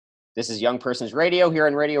This is Young Persons Radio here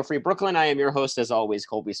on Radio Free Brooklyn. I am your host, as always,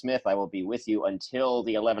 Colby Smith. I will be with you until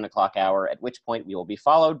the 11 o'clock hour, at which point we will be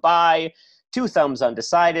followed by Two Thumbs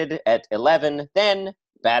Undecided at 11, then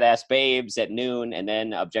Badass Babes at noon, and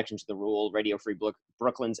then Objection to the Rule, Radio Free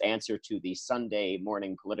Brooklyn's answer to the Sunday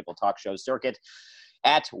morning political talk show circuit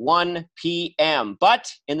at 1 p.m. But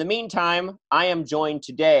in the meantime, I am joined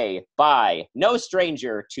today by no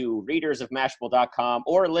stranger to readers of Mashable.com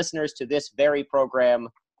or listeners to this very program.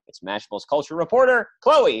 It's Mashable's culture reporter,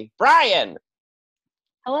 Chloe Bryan.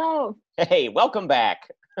 Hello. Hey, welcome back.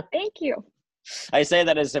 Thank you. I say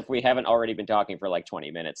that as if we haven't already been talking for like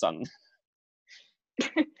 20 minutes on...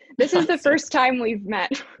 This is the first time we've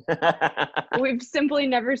met. We've simply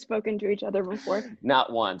never spoken to each other before.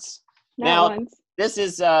 Not once. Not once. This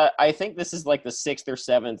is, I think this is like the 6th or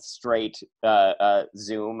 7th straight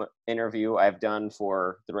Zoom interview I've done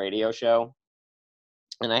for the radio show.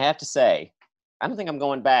 And I have to say, I don't think I'm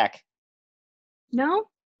going back. No?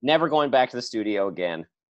 Never going back to the studio again.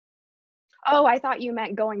 Oh, I thought you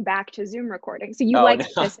meant going back to Zoom recording. So you like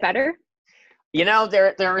this better? You know,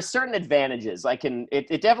 there are certain advantages.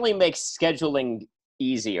 It definitely makes scheduling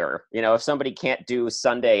easier. You know, if somebody can't do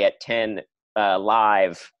Sunday at 10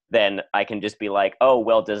 live, then I can just be like, oh,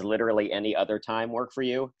 well, does literally any other time work for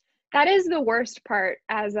you? That is the worst part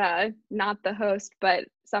as not the host, but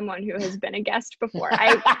someone who has been a guest before.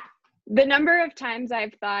 The number of times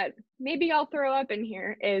I've thought, maybe I'll throw up in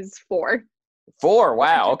here is 4. 4?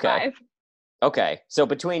 Wow, okay. 5. Okay, so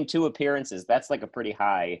between 2 appearances, that's like a pretty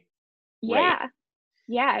high rate.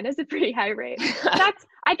 Yeah, it is a pretty high rate.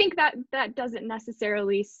 I think that doesn't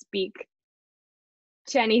necessarily speak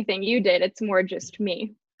to anything you did. It's more just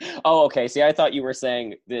me. Oh, okay. See, I thought you were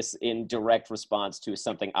saying this in direct response to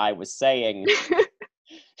something I was saying.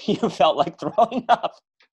 You felt like throwing up.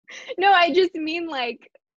 No, I just mean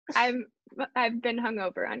like I've been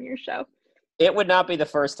hungover on your show. It would not be the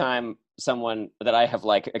first time someone that I have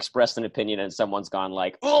like expressed an opinion and someone's gone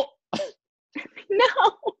like, oh. No.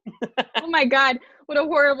 Oh my God, what a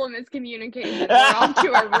horrible miscommunication. We're off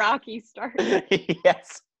to a rocky start.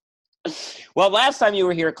 Yes. Well, last time you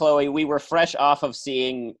were here, Chloe, we were fresh off of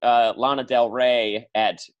seeing Lana Del Rey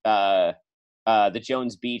at the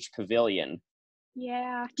Jones Beach Pavilion.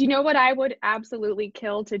 Yeah. Do you know what I would absolutely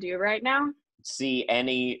kill to do right now? See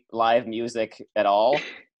any live music at all?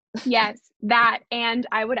 Yes, that, and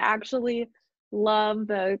I would actually love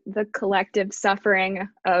the collective suffering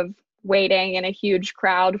of waiting in a huge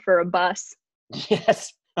crowd for a bus.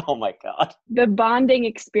 Yes. Oh my God. The bonding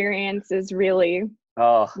experience is really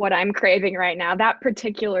what I'm craving right now. That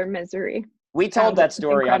particular misery. We told that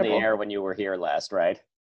story incredible. On the air when you were here last, right?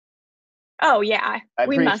 Oh yeah, I'm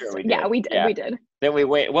we pretty must. Sure we did. Yeah, we did. Yeah. We did. Then we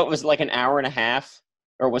wait. What was it, like an hour and a half,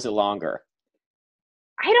 or was it longer?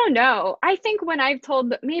 I don't know. I think when I've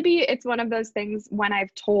told, maybe it's one of those things when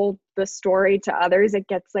I've told the story to others, it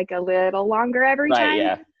gets like a little longer every time.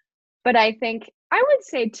 Yeah. But I think I would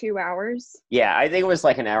say 2 hours. Yeah, I think it was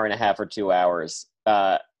like an hour and a half or 2 hours.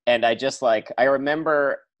 And I just I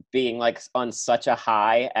remember being like on such a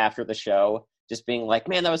high after the show, just being like,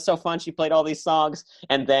 man, that was so fun. She played all these songs.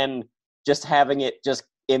 And then just having it just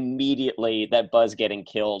immediately, that buzz getting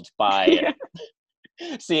killed by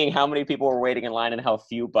seeing how many people were waiting in line and how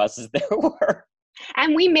few buses there were.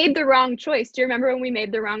 And we made the wrong choice. Do you remember when we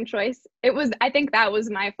made the wrong choice? I think that was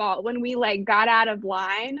my fault. When we got out of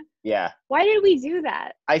line. Yeah. Why did we do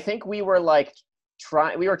that? I think we were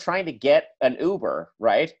trying to get an Uber,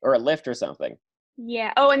 right? Or a Lyft or something.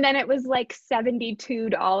 Yeah. Oh, and then it was like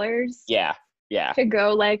 $72. Yeah. To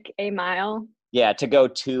go like a mile. Yeah, to go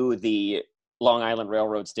to the Long Island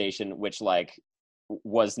Railroad station, which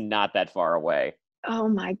was not that far away. Oh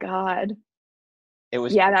my God. It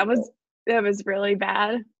was. Yeah, that was really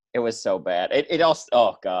bad. It was so bad. It also,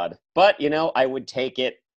 oh God. But I would take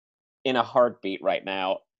it in a heartbeat right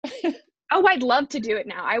now. Oh, I'd love to do it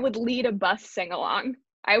now. I would lead a bus sing along.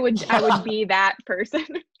 I would be that person.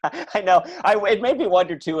 I know. It made me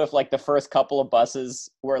wonder too if the first couple of buses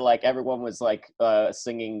were everyone was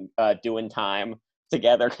singing "Doing Time"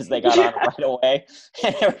 together because they got on right away,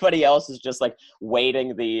 and everybody else is just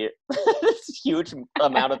waiting the huge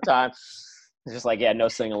amount of time. It's just yeah, no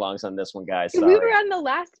sing-alongs on this one, guys. Sorry. We were on the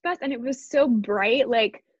last bus and it was so bright,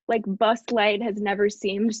 like bus light has never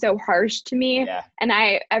seemed so harsh to me. Yeah. And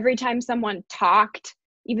every time someone talked,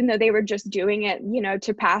 even though they were just doing it,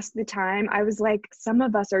 to pass the time, I was like, some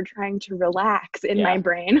of us are trying to relax in my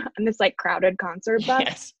brain on this crowded concert bus.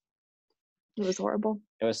 Yes. It was horrible.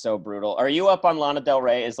 It was so brutal. Are you up on Lana Del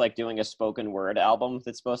Rey is doing a spoken word album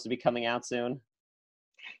that's supposed to be coming out soon?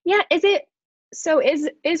 Yeah. Is it So is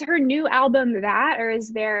her new album that, or is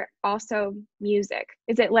there also music?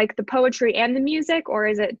 Is it like the poetry and the music, or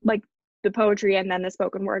is it like the poetry and then the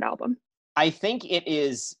spoken word album? I think it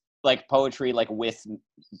is like poetry, like with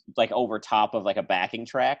like over top of like a backing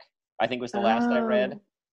track. I think was the last I read, Oh,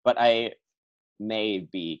 but I may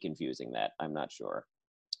be confusing that. I'm not sure.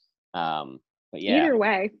 But yeah, either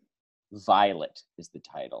way, Violet is the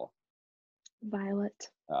title. Violet.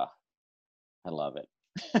 Oh, I love it.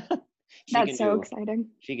 she That's can so do exciting.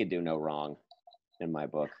 she could do no wrong in my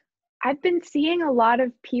book. I've been seeing a lot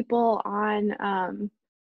of people on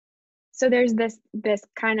so there's this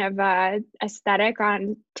kind of aesthetic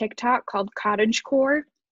on TikTok called cottagecore,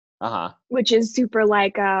 Uh-huh. which is super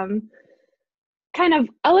like kind of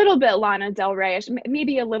a little bit Lana Del Rey-ish,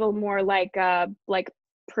 maybe a little more like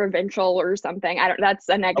provincial or something. I don't That's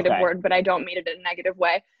a negative Okay. word, but I don't mean it in a negative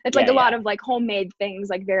way. It's like Yeah, a yeah. lot of like homemade things,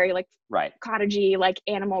 like very like Right. cottagey, like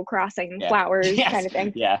Animal Crossing Yeah. flowers kind Yes. of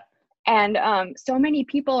thing. Yeah. And so many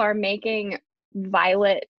people are making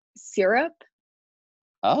violet syrup,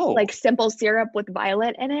 Oh. like simple syrup with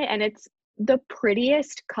violet in it, and it's the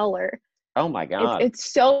prettiest color. Oh my it's God.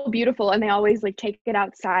 it's so beautiful, and they always like take it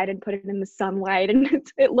outside and put it in the sunlight, and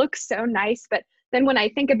it looks so nice. But then when I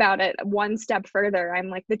think about it one step further, I'm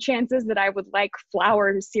like, the chances that I would like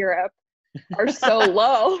flower syrup are so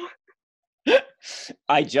low.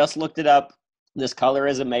 I just looked it up. This color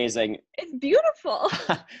is amazing. It's beautiful.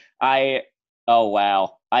 I oh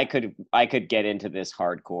wow. I could get into this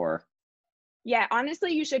hardcore. Yeah,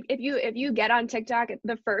 honestly, you should, if you get on TikTok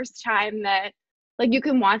the first time that, like, you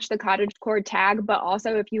can watch the cottagecore tag, but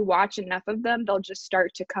also if you watch enough of them, they'll just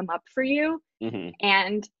start to come up for you. Hmm.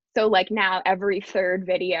 And so like now every third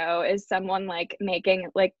video is someone like making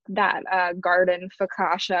like that garden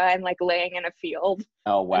focaccia and like laying in a field.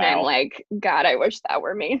 Oh And I'm wow. like, God, I wish that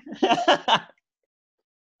were me.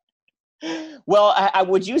 Well,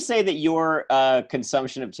 would you say that your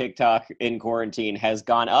consumption of TikTok in quarantine has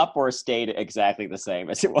gone up or stayed exactly the same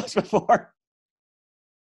as it was before?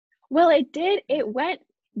 Well, it went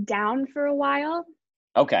down for a while.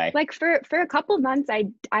 Okay. Like for a couple months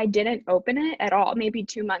I didn't open it at all. Maybe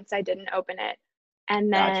 2 months I didn't open it.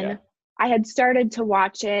 And then Gotcha. I had started to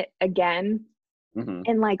watch it again Hmm.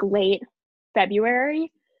 in like late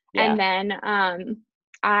February. Yeah. And then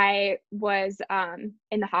I was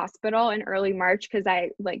in the hospital in early March because I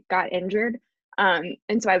like got injured. And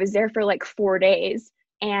so I was there for like 4 days,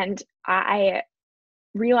 and I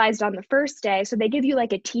realized on the first day, so they give you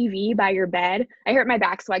like a TV by your bed. I hurt my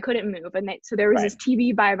back, so I couldn't move. So there was Right. this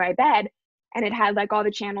TV by my bed, and it had like all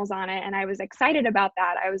the channels on it. And I was excited about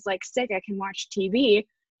that. I was like, sick, I can watch TV.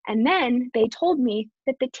 And then they told me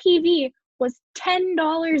that the TV was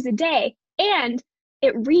 $10 a day, and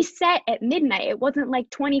it reset at midnight. It wasn't like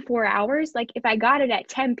 24 hours. Like if I got it at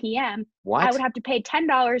 10 p.m., I would What? have to pay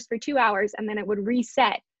 $10 for 2 hours, and then it would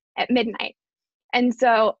reset at midnight. And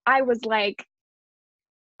so I was like,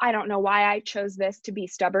 I don't know why I chose this to be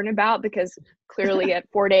stubborn about, because clearly at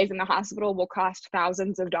 4 days in the hospital will cost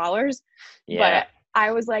thousands of dollars. Yeah. But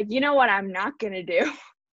I was like, you know what I'm not going to do?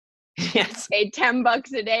 Yes. Pay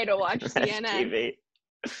 $10 a day to watch That's CNN. TV.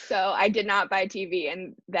 So I did not buy TV.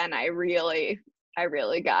 And then I really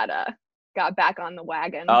got back on the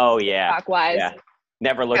wagon. Oh yeah. TikTok wise. Yeah.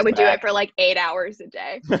 Never I looked would do it back. for like 8 hours a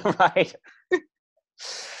day. Right.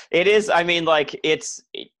 It is, I mean, like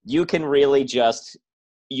you can really just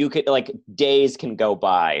you could like days can go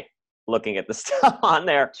by looking at the stuff on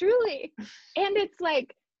there. Truly. And it's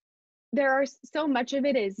like there are so much of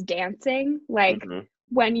it is dancing. Like Hmm.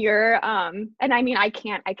 when you're and I mean I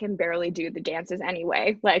can barely do the dances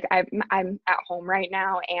anyway. Like I'm at home right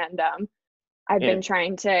now, and I've Yeah. been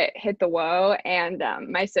trying to hit the whoa, and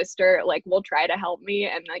my sister like will try to help me,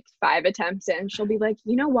 and like 5 attempts in she'll be like,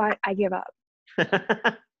 you know what, I give up,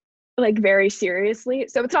 like very seriously.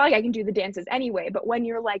 So it's not like I can do the dances anyway, but when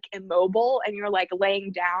you're like immobile and you're like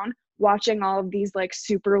laying down watching all of these like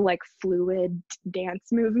super like fluid dance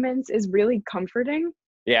movements is really comforting.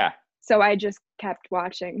 Yeah. So I just kept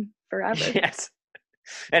watching forever. Yes.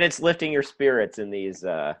 And it's lifting your spirits in these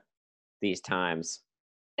times.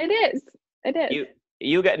 It is. It is.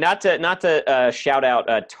 You got not to shout out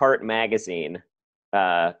Tart Magazine,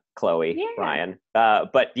 Chloe, Yeah. Ryan,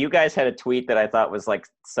 but you guys had a tweet that I thought was like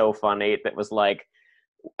so funny. That was like,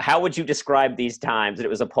 how would you describe these times? And it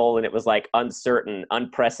was a poll, and it was like uncertain,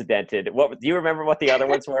 unprecedented. What do you remember? What the other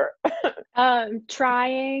ones were?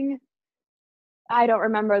 Trying. I don't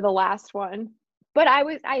remember the last one, but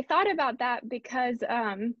I thought about that because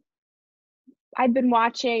I've been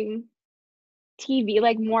watching TV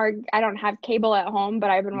like more. I don't have cable at home, but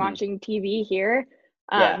I've been Mhm. watching TV here.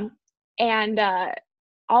 Yeah. And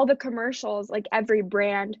all the commercials, like every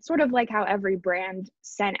brand, sort of like how every brand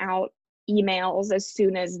sent out emails as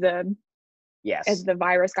soon as the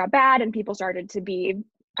virus got bad and people started to be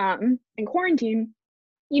in quarantine.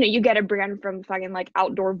 You get a brand from fucking like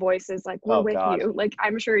Outdoor Voices, like, we're with you. Like,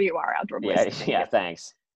 I'm sure you are, Outdoor Voices. Yeah,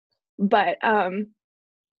 thanks. But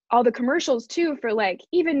all the commercials too for like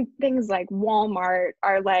even things like Walmart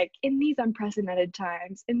are like, in these unprecedented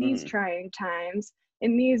times, in these trying times,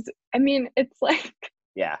 in these, I mean, it's like,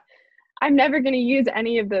 yeah, I'm never going to use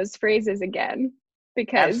any of those phrases again,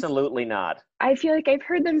 because absolutely not. I feel like I've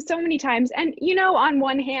heard them so many times. And, on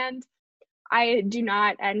one hand, I do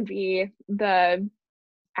not envy the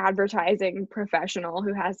advertising professional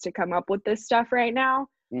who has to come up with this stuff right now.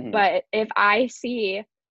 But if I see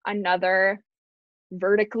another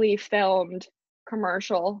vertically filmed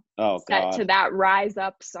commercial set to that Rise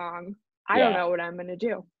Up song, I don't know what I'm going to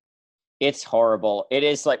do. It's horrible. It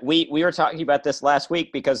is like, we were talking about this last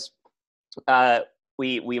week because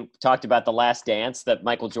we talked about The Last Dance, that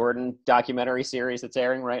Michael Jordan documentary series that's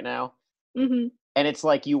airing right now. And it's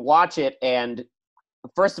like, you watch it, and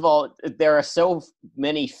first of all, there are so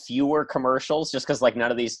many fewer commercials just because like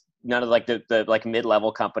none of like the like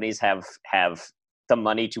mid-level companies have the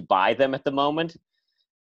money to buy them at the moment.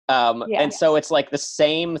 And so it's like the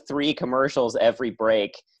same 3 commercials every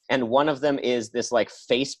break. And one of them is this like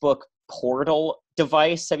Facebook portal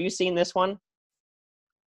device. Have you seen this one?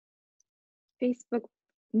 Facebook?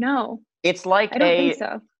 No. It's like I don't think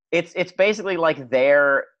so. It's basically like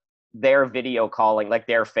their video calling, like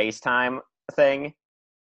their FaceTime thing.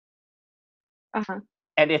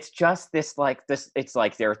 And it's just this, it's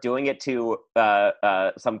like they're doing it to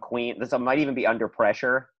some queen. This might even be Under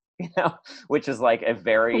Pressure, which is like a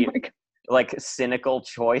very like cynical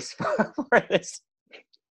choice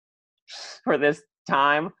for this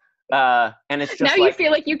time. And it's just now you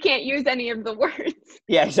feel like you can't use any of the words.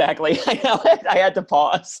 Yeah, exactly. I know. I had to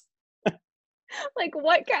pause. Like,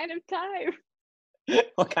 what kind of time?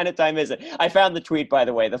 What kind of time is it? I found the tweet, by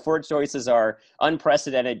the way. The 4 choices are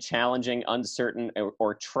unprecedented, challenging, uncertain,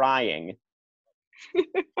 or trying.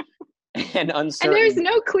 And uncertain. And there's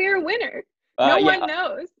no clear winner. No one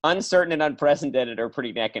knows. Uncertain and unprecedented are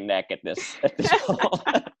pretty neck and neck at this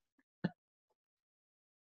point.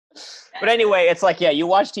 But anyway, it's like, you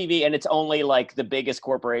watch TV and it's only like the biggest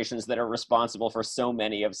corporations that are responsible for so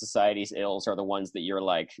many of society's ills are the ones that you're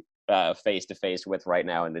like face to face with right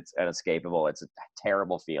now, and it's unescapable. It's a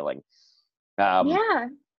terrible feeling.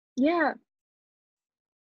 Yeah.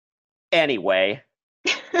 Anyway.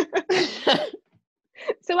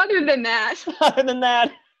 So other than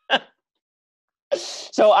that.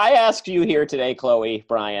 So I asked you here today, Chloe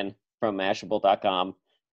Bryan from Mashable.com,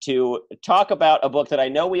 to talk about a book that I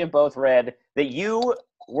know we have both read, that you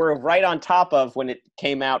were right on top of when it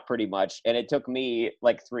came out pretty much, and it took me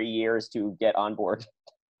like 3 years to get on board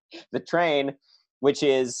the train, which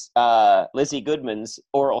is Lizzie Goodman's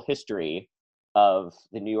Oral History of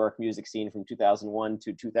the New York music scene from 2001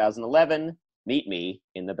 to 2011, Meet Me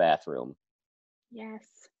in the Bathroom. Yes.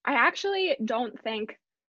 I actually don't think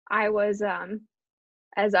I was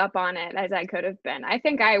as up on it as I could have been. I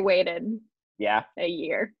think I waited a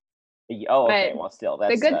year. Oh, okay. Well, still,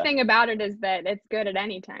 that's the good thing about it is that it's good at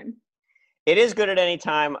any time. It is good at any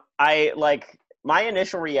time. My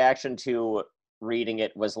initial reaction to reading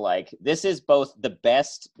it was like, this is both the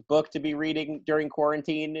best book to be reading during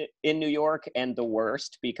quarantine in New York and the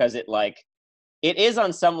worst, because it is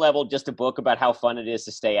on some level just a book about how fun it is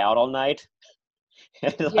to stay out all night.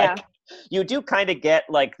 And you do kind of get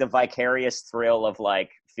like the vicarious thrill of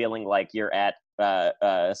like feeling like you're at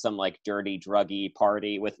some like dirty druggy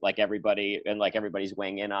party with like everybody, and like everybody's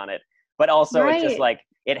weighing in on it, but also it's just like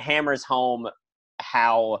it hammers home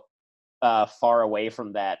how far away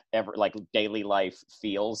from that like daily life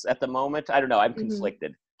feels at the moment. I don't know, I'm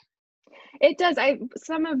conflicted. It does.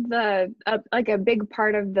 Some of the like a big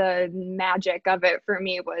part of the magic of it for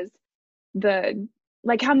me was the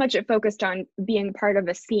like how much it focused on being part of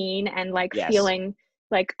a scene and like feeling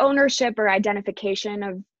like ownership or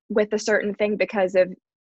identification with a certain thing because of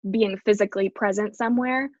being physically present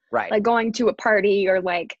somewhere. Right. Like going to a party or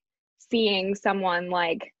like seeing someone,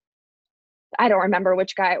 like, I don't remember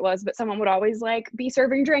which guy it was, but someone would always like be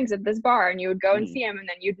serving drinks at this bar, and you would go and see him, and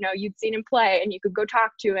then you'd know you'd seen him play, and you could go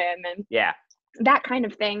talk to him, and that kind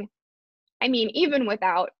of thing. I mean, even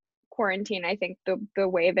without quarantine, I think the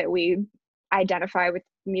way that we identify with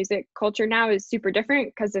music culture now is super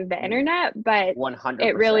different because of the internet, but 100%.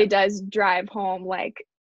 It really does drive home like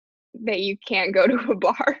that you can't go to a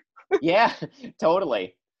bar. Yeah,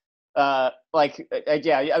 totally. Yeah,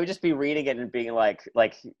 I would just be reading it and being like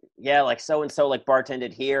yeah, like so and so like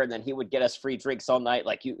bartended here, and then he would get us free drinks all night,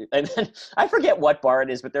 like you. And then I forget what bar it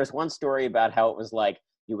is, but there's one story about how it was like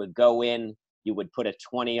you would go in, you would put a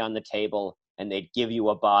 20 on the table, and they'd give you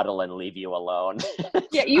a bottle and leave you alone.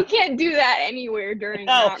 Yeah, you can't do that anywhere during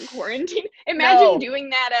No. quarantine. Imagine No. doing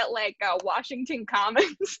that at like Washington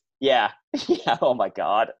Commons. Yeah, yeah. Oh my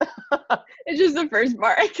God. It's just the first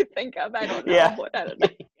bar I could think of. I don't know. Yeah. I don't know.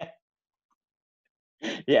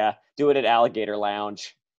 Yeah, do it at Alligator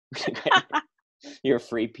Lounge. Your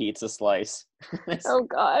free pizza slice. Oh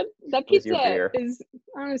God, that With your pizza beer. is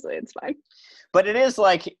honestly, it's fine. But it is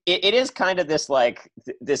like it is kind of this like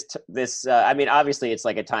this. I mean, obviously, it's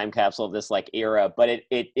like a time capsule of this like era, but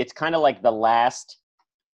it's kind of like the last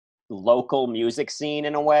local music scene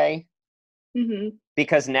in a way. Mm-hmm.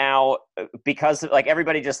 Because now, because like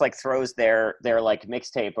everybody just like throws their like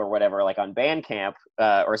mixtape or whatever like on Bandcamp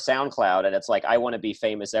or SoundCloud, and it's like I want to be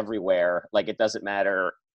famous everywhere. Like it doesn't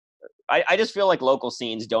matter. I just feel like local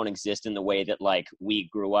scenes don't exist in the way that like we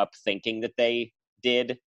grew up thinking that they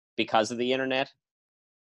did because of the internet.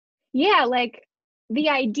 Yeah, like the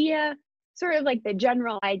idea, sort of like the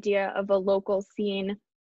general idea of a local scene,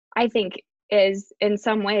 I think is in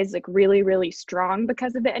some ways like really, really strong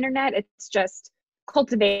because of the internet. It's just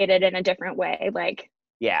cultivated in a different way. Like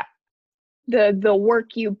Yeah. the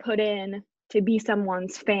work you put in to be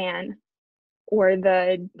someone's fan, or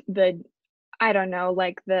the I don't know,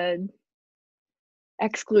 like the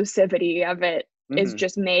exclusivity of it is Mm-hmm.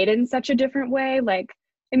 just made in such a different way. Like,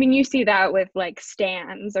 I mean, you see that with like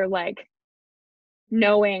stans, or like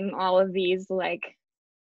knowing all of these like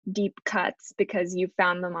deep cuts because you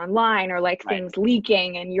found them online, or like Right. things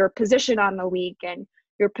leaking and your position on the leak and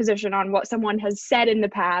your position on what someone has said in the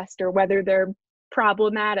past or whether they're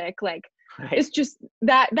problematic. Like Right. it's just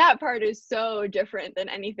that part is so different than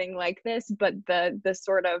anything like this, but the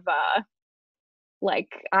sort of like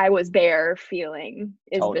I was there feeling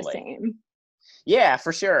is Totally. the same. Yeah,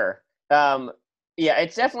 for sure. Yeah,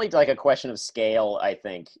 it's definitely like a question of scale, I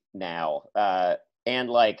think, now. And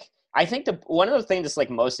like I think the one of the things that's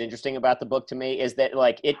like most interesting about the book to me is that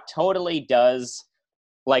like it totally does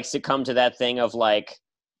like succumb to that thing of like,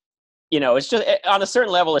 you know, it's just on a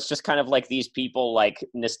certain level, it's just kind of like these people like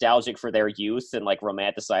nostalgic for their youth and like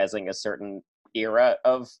romanticizing a certain era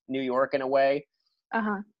of New York in a way.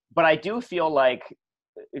 Uh-huh. But I do feel like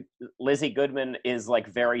Lizzie Goodman is like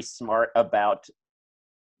very smart about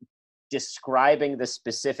describing the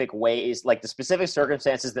specific ways, like the specific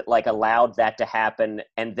circumstances that like allowed that to happen,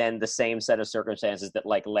 and then the same set of circumstances that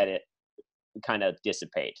like let it kind of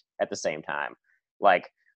dissipate at the same time. Like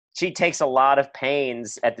she takes a lot of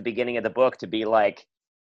pains at the beginning of the book to be like,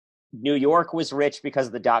 New York was rich because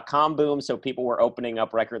of the dot-com boom, so people were opening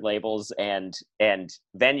up record labels and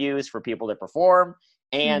venues for people to perform,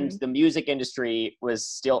 and the music industry was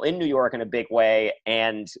still in New York in a big way,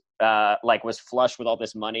 and like was flush with all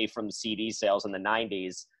this money from CD sales in the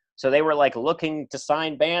 90s. So they were like looking to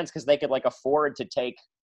sign bands because they could like afford to take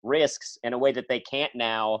risks in a way that they can't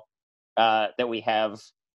now, that we have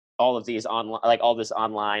all of these online, like all this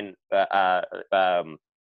online,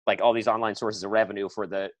 like all these online sources of revenue for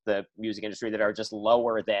the music industry that are just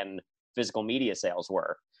lower than physical media sales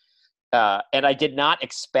were. And I did not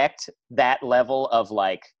expect that level of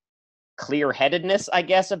like clear-headedness, I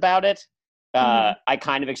guess, about it. I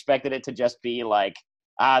kind of expected it to just be like,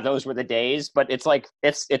 those were the days, but it's like,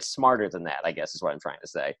 it's smarter than that, I guess is what I'm trying to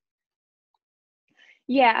say.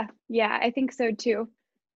 Yeah, I think so too.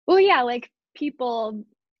 Well, yeah, like people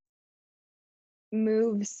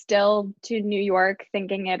move still to New York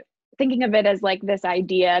thinking of it as like this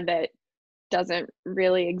idea that doesn't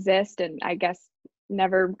really exist, and I guess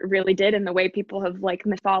never really did in the way people have like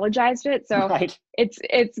mythologized it. So Right.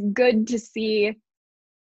 it's good to see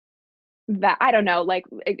that. I don't know, like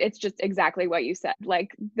it's just exactly what you said.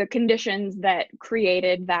 Like the conditions that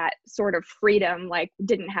created that sort of freedom like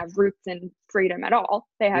didn't have roots in freedom at all.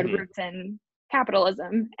 They had roots in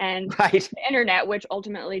capitalism and Right. the internet, which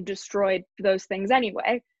ultimately destroyed those things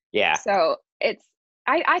anyway. Yeah. So it's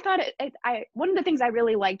I thought one of the things I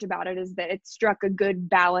really liked about it is that it struck a good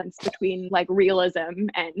balance between like realism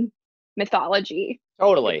and mythology.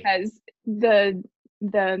 Totally. Because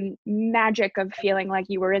the magic of feeling like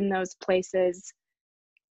you were in those places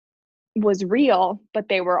was real, but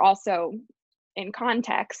they were also in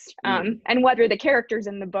context. And whether the characters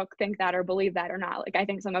in the book think that or believe that or not, like I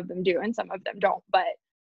think some of them do and some of them don't, but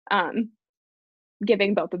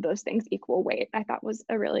giving both of those things equal weight, I thought was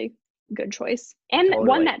a really good choice. And Totally.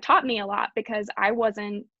 One that taught me a lot because I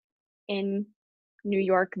wasn't in New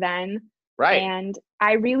York then. Right. And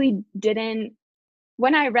I really didn't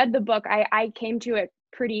when I read the book, I came to it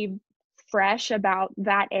pretty fresh about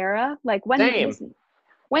that era. Like when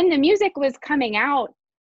the music was coming out,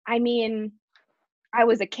 I mean, I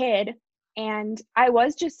was a kid and I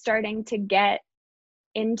was just starting to get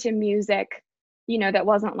into music, that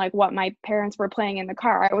wasn't like what my parents were playing in the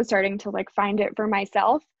car. I was starting to like find it for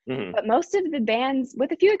myself. Mm-hmm. But most of the bands,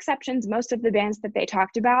 with a few exceptions, most of the bands that they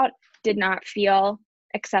talked about did not feel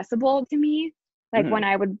accessible to me. Like when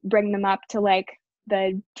I would bring them up to like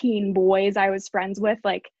the teen boys I was friends with,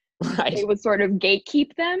 like they would sort of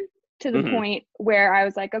gatekeep them to the point where I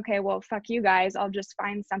was like, okay, well, fuck you guys. I'll just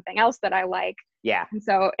find something else that I like. Yeah. And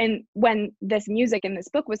so, and when this music in this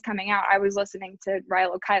book was coming out, I was listening to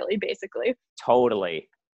Rilo Kiley, basically. Totally.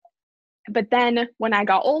 But then when I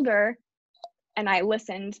got older and I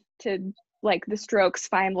listened to like the Strokes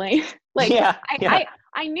finally, like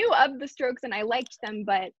I knew of the Strokes and I liked them,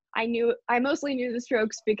 but I mostly knew the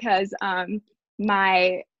Strokes because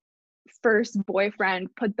my first boyfriend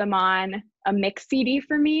put them on a mix CD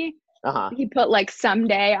for me. He put like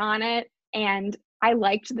Someday on it, and I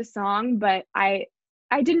liked the song, but I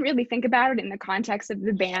didn't really think about it in the context of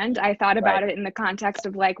the band. I thought about it in the context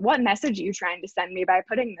of like, what message are you trying to send me by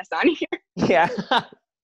putting this on here? Yeah.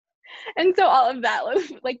 And so all of that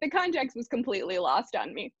was like, the context was completely lost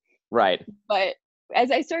on me. Right. But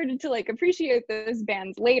as I started to like appreciate those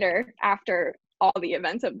bands later, after all the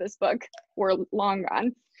events of this book were long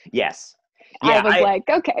gone. Yes. Yeah, I was like,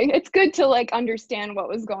 okay, it's good to like understand what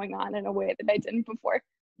was going on in a way that I didn't before.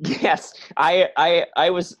 Yes, I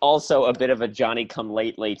was also a bit of a Johnny come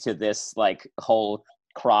lately to this like whole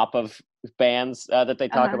crop of bands that they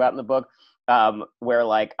talk about in the book, where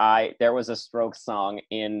like there was a Strokes song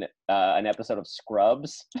in an episode of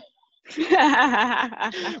Scrubs,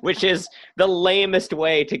 which is the lamest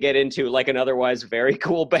way to get into like an otherwise very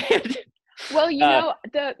cool band. Well,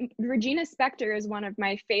 the Regina Spektor is one of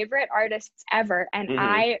my favorite artists ever, and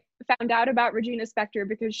I found out about Regina Spektor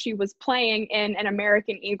because she was playing in An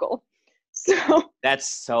American Eagle. So that's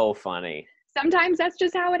so funny. Sometimes that's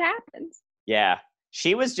just how it happens. Yeah,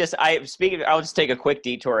 she was just. I'll just take a quick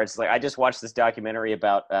detour. It's like I just watched this documentary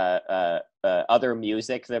about Other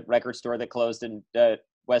Music, the record store that closed in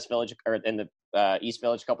West Village or in the East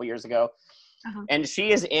Village a couple years ago, and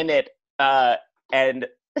she is in it, and.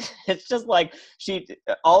 It's just like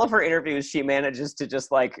all of her interviews, she manages to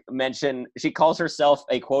just like mention, she calls herself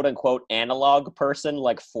a quote unquote analog person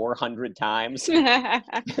like 400 times in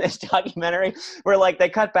this documentary, where like they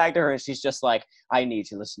cut back to her and she's just like, I need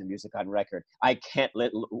to listen to music on record. I can't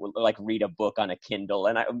like read a book on a Kindle.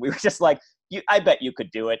 And we were just like, I bet you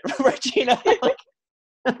could do it, Regina. Like,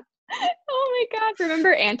 oh my God.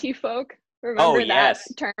 Remember anti-folk? Remember that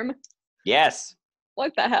term? Yes.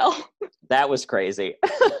 What the hell? That was crazy.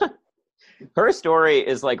 Her story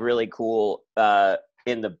is like really cool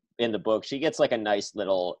in the book. She gets like a nice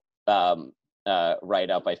little write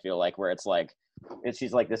up, I feel like, where it's like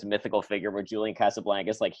she's like this mythical figure where Julian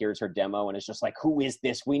Casablancas like hears her demo and it's just like, who is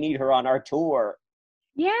this? We need her on our tour.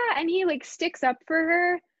 Yeah, and he like sticks up for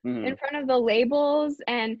her in front of the labels.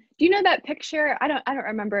 And do you know that picture? I don't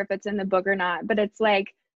remember if it's in the book or not, but it's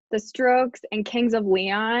like the Strokes and Kings of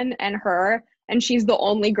Leon and her. And she's the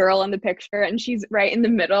only girl in the picture, and she's right in the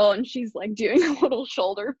middle, and she's like doing a little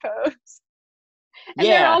shoulder pose. And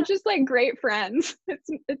they're all just like great friends. It's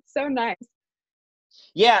so nice.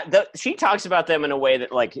 Yeah, she talks about them in a way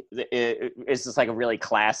that like is just like a really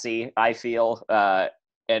classy, I feel,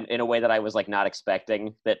 and in a way that I was like not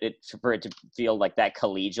expecting for it to feel like that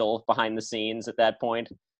collegial behind the scenes at that point.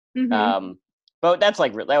 But that's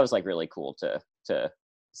like that was like really cool to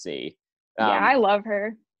see. Yeah, I love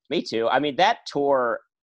her. Me too. I mean, that tour,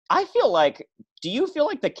 I feel like, do you feel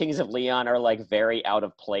like the Kings of Leon are like very out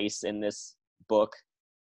of place in this book?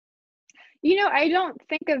 I don't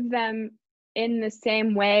think of them in the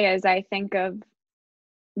same way as I think of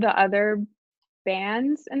the other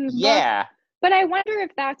bands in the book. But I wonder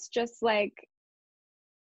if that's just like,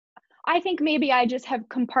 I think maybe I just have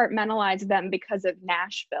compartmentalized them because of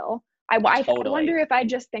Nashville. I wonder if I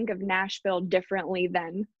just think of Nashville differently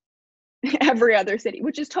than every other city,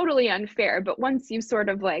 which is totally unfair. But once you sort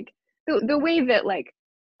of like the way that like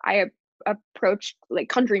I approach like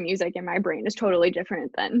country music in my brain is totally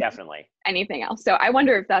different than anything else. So I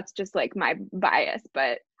wonder if that's just like my bias,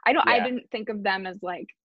 but I didn't think of them as like,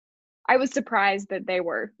 I was surprised that they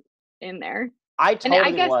were in there. I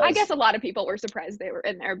guess a lot of people were surprised they were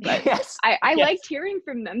in there, but I liked hearing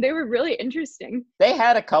from them. They were really interesting. They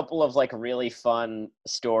had a couple of like really fun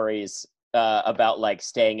stories about like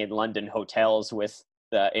staying in London hotels with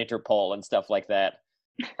Interpol and stuff like that.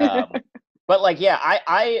 But But like, yeah,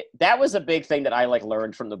 I that was a big thing that I like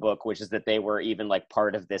learned from the book, which is that they were even like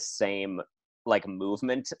part of this same like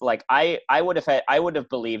movement. Like I would have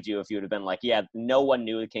believed you if you would have been like, yeah, no one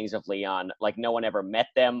knew the Kings of Leon, like no one ever met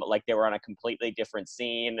them, like they were on a completely different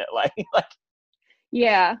scene, like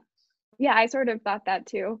Yeah. Yeah, I sort of thought that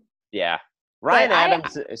too. yeah. But Ryan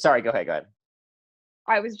Adams, sorry, go ahead.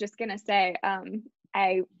 I was just gonna say,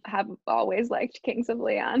 I have always liked Kings of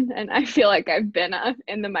Leon, and I feel like I've been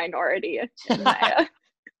in the minority in my,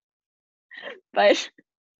 but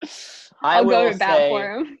I'll go to bat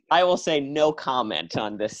for him. I will say no comment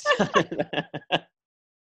on this.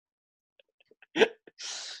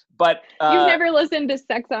 But you've never listened to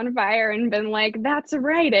Sex on Fire and been like, that's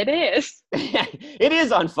right, it is. It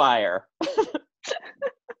is on fire.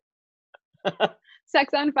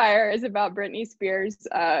 Sex on Fire is about Britney Spears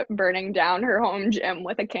burning down her home gym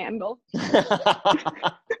with a candle.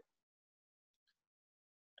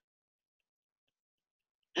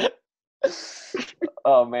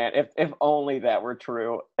 Oh man, if only that were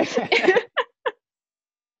true.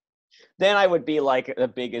 Then I would be like the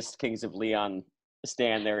biggest Kings of Leon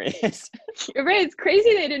stan there is. Right, it's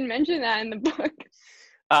crazy they didn't mention that in the book.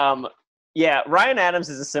 Yeah, Ryan Adams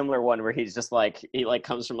is a similar one where he's just like he like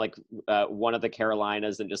comes from like one of the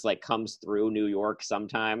Carolinas and just like comes through New York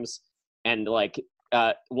sometimes. And like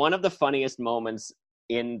one of the funniest moments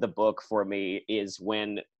in the book for me is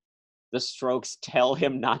when the Strokes tell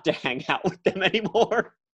him not to hang out with them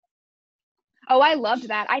anymore. Oh, I loved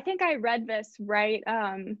that. I think I read this right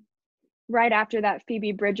after that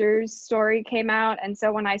Phoebe Bridgers story came out, and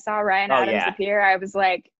so when I saw Ryan Adams appear, I was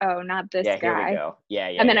like, "Oh, not this guy." Here we go. Yeah.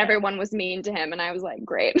 And then everyone was mean to him, and I was like,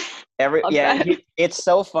 "Great." It's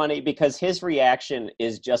so funny because his reaction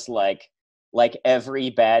is just like every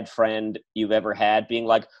bad friend you've ever had being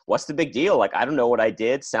like, "What's the big deal? Like, I don't know what I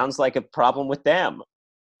did. Sounds like a problem with them."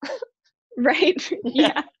 Right.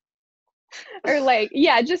 Yeah. Or like,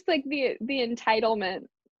 yeah, just like the entitlement.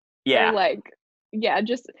 Yeah. Or like, yeah,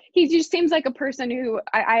 just he just seems like a person who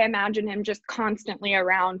I imagine him just constantly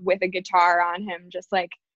around with a guitar on him, just like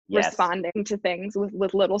responding to things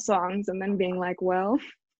with little songs and then being like, well.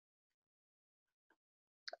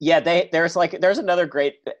 Yeah, there's another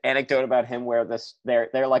great anecdote about him where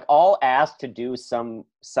they're like all asked to do some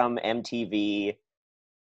MTV,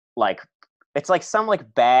 like it's like some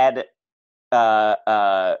like bad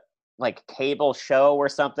like cable show or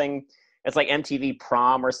something. It's like MTV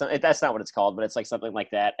Prom or something. That's not what it's called, but it's like something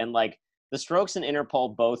like that. And like the Strokes and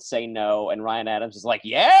Interpol both say no, and Ryan Adams is like,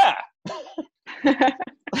 yeah,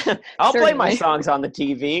 I'll play my songs on the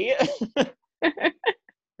TV.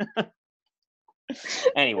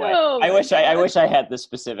 Anyway, I wish I had this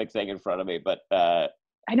specific thing in front of me, but I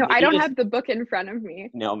know I don't have the book in front of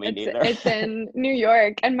me. No, me neither. It's in New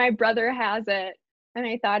York, and my brother has it. And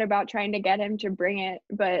I thought about trying to get him to bring it,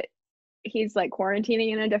 but he's like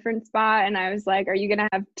quarantining in a different spot. And I was like, are you going to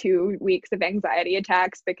have 2 weeks of anxiety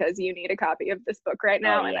attacks because you need a copy of this book right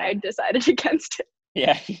now? And I decided against it.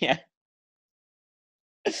 Yeah.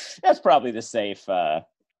 That's probably the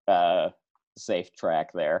safe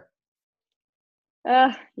track there.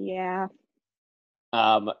 Yeah.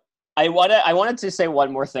 I wanted to say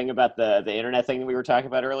one more thing about the internet thing that we were talking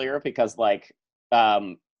about earlier, because like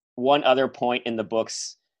one other point in the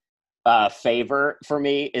book's favor for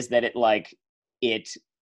me is that it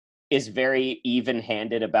is very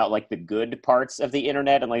even-handed about like the good parts of the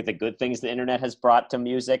internet and like the good things the internet has brought to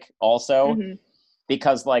music also. Mm-hmm.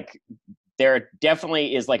 Because like there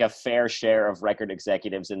definitely is like a fair share of record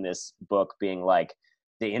executives in this book being like,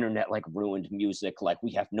 the internet like ruined music, like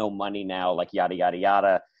we have no money now, like yada yada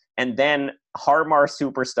yada. And then Harmar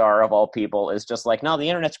Superstar of all people is just like, no, the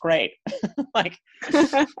internet's great. Like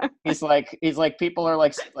he's like people are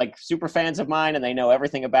like super fans of mine and they know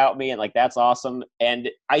everything about me and like that's awesome. And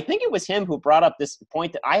I think it was him who brought up this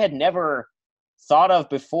point that I had never thought of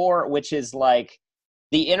before, which is like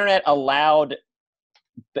the internet allowed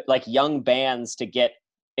like young bands to get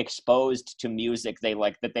exposed to music they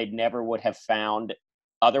like that they never would have found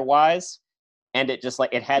otherwise. And it just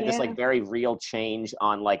like it had this like very real change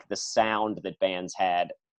on like the sound that bands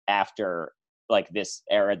had after like this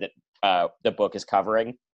era that the book is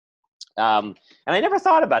covering. And I never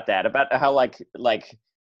thought about that, about how like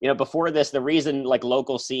you know, before this, the reason like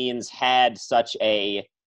local scenes had such a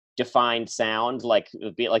defined sound, like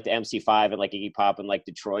be it like the MC5 and like Iggy Pop and like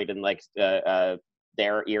Detroit and like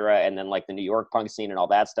their era and then like the New York punk scene and all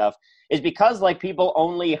that stuff, is because like people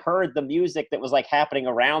only heard the music that was like happening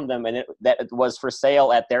around them and that was for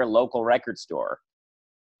sale at their local record store.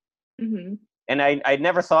 Mm-hmm. And I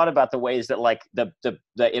never thought about the ways that like the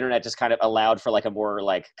internet just kind of allowed for like a more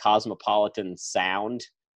like cosmopolitan sound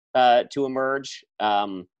to emerge,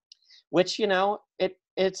 which, you know,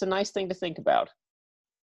 it's a nice thing to think about.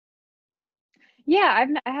 Yeah,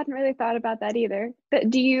 I hadn't really thought about that either. But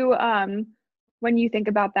do you, when you think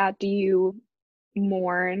about that, do you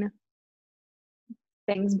mourn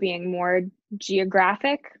things being more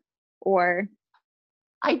geographic, or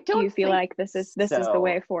I do you don't feel think like this is the so.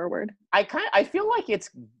 way forward? I feel like it's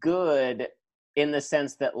good in the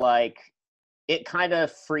sense that, like, it kind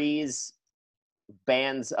of frees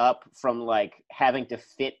bands up from, like, having to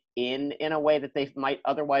fit in a way that they might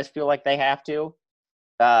otherwise feel like they have to.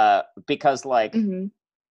 Because, like, Hmm.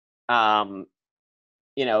 um,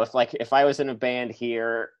 you know, if I was in a band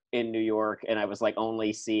here in New York and I was, like,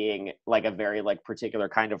 only seeing, like, a very, like, particular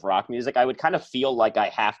kind of rock music, I would kind of feel like I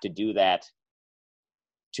have to do that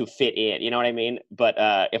to fit in, you know what I mean? But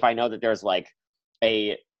if I know that there's, like,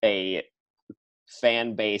 a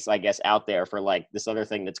fan base, I guess, out there for, like, this other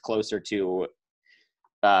thing that's closer to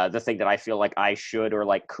the thing that I feel like I should or,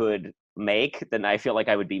 like, could make, then I feel like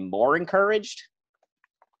I would be more encouraged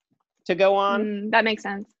to go on. That makes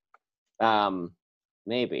sense. Um,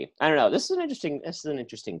 Maybe, I don't know. This is an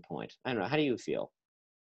interesting point. I don't know. How do you feel?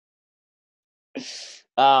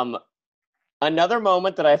 Um, Another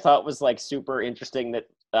moment that I thought was, like, super interesting that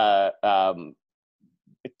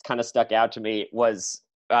it kind of stuck out to me was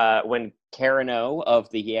when Karen O of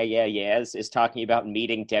the Yeah Yeah Yeahs is talking about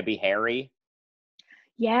meeting Debbie Harry.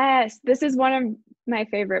 Yes, this is one of my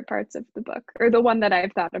favorite parts of the book, or the one that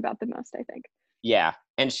I've thought about the most, I think. Yeah,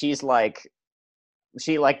 and she, like,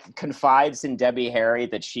 confides in Debbie Harry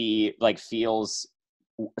that she, like, feels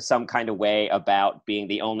some kind of way about being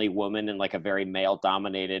the only woman in, like, a very male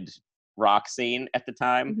dominated rock scene at the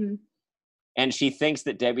time. Hmm. And she thinks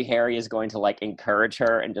that Debbie Harry is going to, like, encourage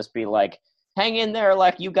her and just be like, hang in there,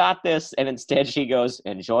 like, you got this. And instead she goes,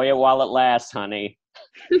 enjoy it while it lasts, honey.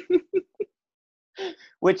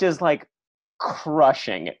 Which is, like,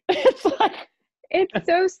 crushing. It's like, It's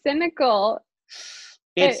so cynical.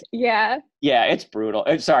 it's, Yeah. yeah, it's brutal.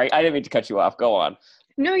 I'm sorry, I didn't mean to cut you off. Go on.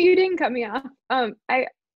 No, you didn't cut me off. I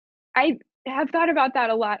have thought about that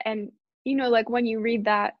a lot, and like when you read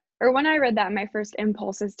that, or when I read that, my first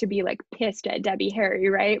impulse is to be like pissed at Debbie Harry,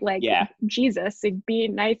 right? Like, Yeah. Jesus, like, be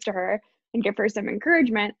nice to her and give her some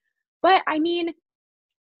encouragement. But I mean,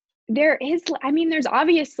 there's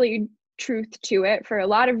obviously truth to it for a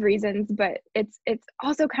lot of reasons, but it's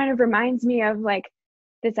also kind of reminds me of, like,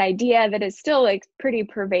 this idea that is still, like, pretty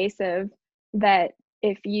pervasive, that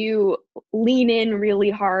if you lean in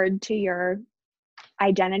really hard to your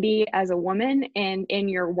identity as a woman and in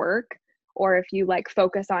your work, or if you, like,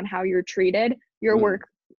 focus on how you're treated, your Mm, work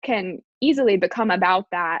can easily become about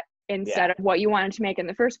that yeah. instead of what you wanted to make in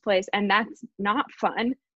the first place, and that's not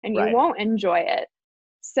fun, and you Right. won't enjoy it.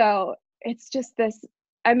 So it's just this,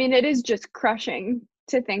 I mean, it is just crushing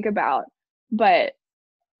to think about, but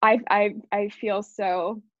I feel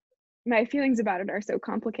so, my feelings about it are so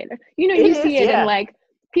complicated. It You see is, it in, yeah. like,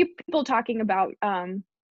 people talking about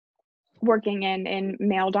working in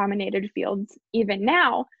male dominated fields even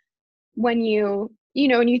now, when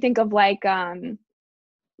when you think of, like a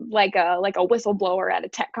whistleblower at a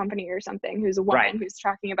tech company or something, who's a Right. woman who's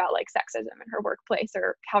talking about, like, sexism in her workplace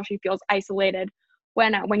or how she feels isolated.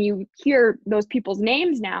 When you hear those people's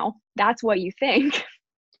names now, that's what you think.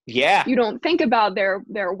 Yeah. You don't think about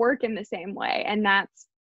their work in the same way, and that's,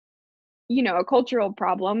 a cultural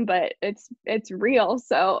problem, but it's real.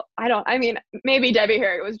 So I mean, maybe Debbie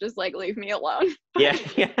Harry was just like, leave me alone. Yeah.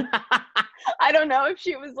 Yeah. I don't know if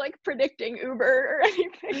she was, like, predicting Uber or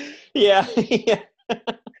anything, Yeah. Yeah.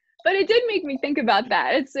 but it did make me think about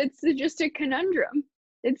that. It's just a conundrum.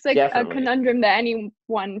 It's like a Definitely. conundrum that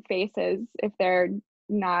anyone faces if they're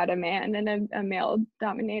not a man in a male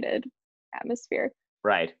dominated atmosphere.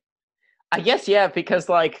 Right. I guess, yeah, because,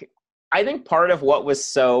 like, I think part of what was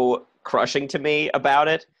so crushing to me about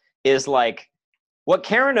it is, like, what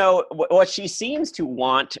Karen O, what she seems to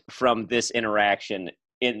want from this interaction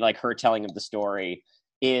in, like, her telling of the story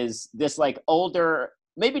is this, like, older,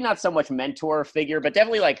 maybe not so much mentor figure, but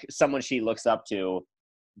definitely, like, someone she looks up to,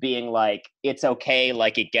 being like, it's okay,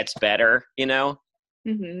 like, it gets better, you know?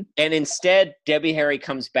 Hmm. And instead, Debbie Harry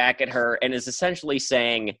comes back at her and is essentially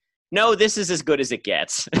saying, no, this is as good as it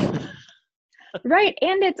gets. Right.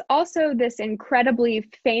 And it's also this incredibly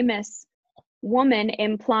famous woman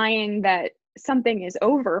implying that something is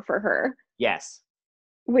over for her, Yes.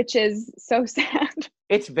 which is so sad.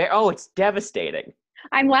 It's devastating.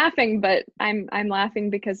 I'm laughing, but I'm laughing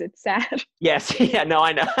because it's sad. Yes. Yeah, no,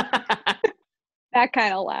 I know. That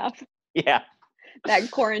kind of laugh. Yeah.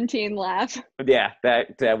 That quarantine laugh. Yeah,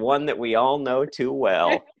 that one that we all know too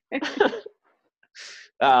well.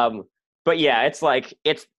 Um, but yeah, it's like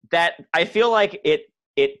it's that I feel like it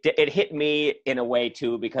hit me in a way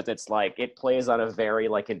too because it's like it plays on a very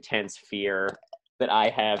like intense fear that I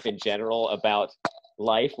have in general about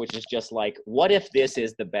life, which is just like, what if this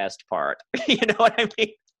is the best part? You know what I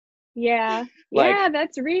mean? Yeah. Like, Yeah,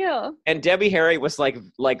 that's real. and Debbie Harry was like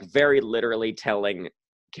very literally telling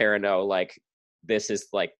Karen O like this is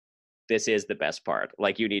the best part.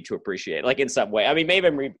 Like you need to appreciate like in some way. I mean, maybe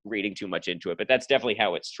I'm reading too much into it, but that's definitely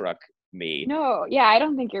how it struck me. No, yeah, I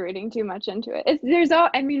don't think you're reading too much into it. There's all,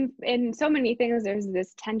 I mean, in so many things, there's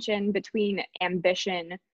this tension between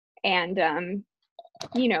ambition and,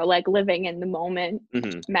 like living in the moment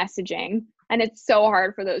Mm-hmm. messaging. And it's so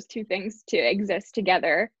hard for those two things to exist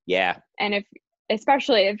together. Yeah. And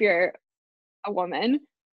especially if you're a woman,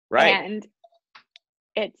 Right. and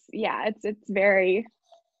it's very,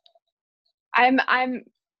 I'm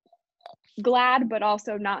glad, but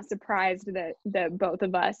also not surprised that the both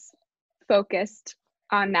of us focused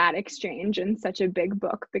on that exchange in such a big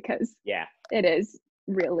book, because Yeah. it is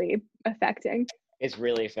really affecting. It's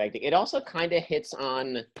really affecting. It also kind of hits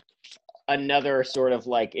on another sort of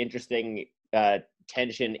like interesting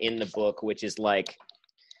tension in the book, which is like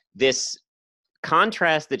this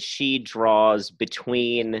contrast that she draws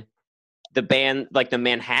between the band, like the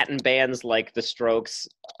Manhattan bands, like the Strokes,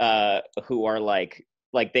 who are like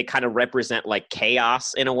they kind of represent like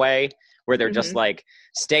chaos in a way, where they're just like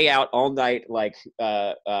stay out all night, like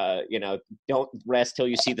don't rest till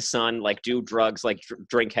you see the sun, like do drugs, like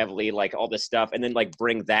drink heavily, like all this stuff, and then like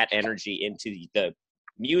bring that energy into the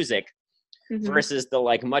music. Versus the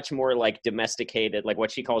like much more like domesticated, like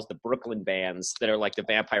what she calls the Brooklyn bands that are like the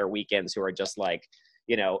Vampire Weekends, who are just like,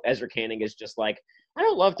 Ezra Canning is just like, I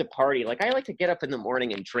don't love to party. Like I like to get up in the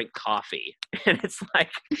morning and drink coffee. And it's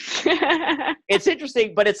like, it's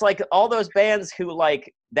interesting, but it's like all those bands who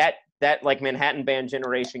like that like Manhattan band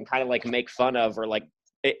generation kind of like make fun of or like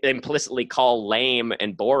implicitly call lame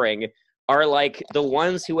and boring are like the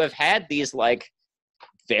ones who have had these like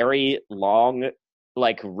very long,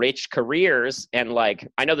 like rich careers. And like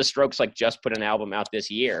I know the Strokes like just put an album out this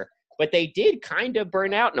year, but they did kind of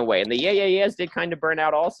burn out in a way, and the Yeah Yeahs did kind of burn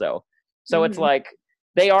out also. So it's like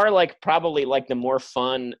they are like probably like the more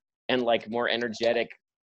fun and like more energetic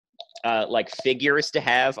like figures to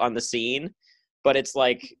have on the scene, but it's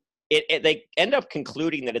like they end up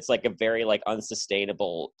concluding that it's like a very like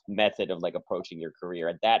unsustainable method of like approaching your career,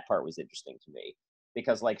 and that part was interesting to me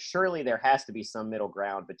because like surely there has to be some middle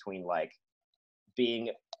ground between like being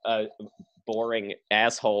a boring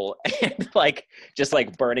asshole and like just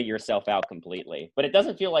like burning yourself out completely, but it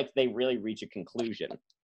doesn't feel like they really reach a conclusion.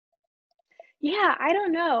 Yeah, I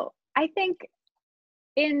don't know. I think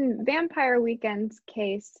in Vampire Weekend's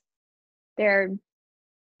case,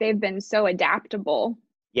 they've been so adaptable,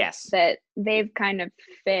 yes, that they've kind of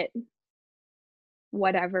fit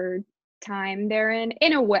whatever time they're in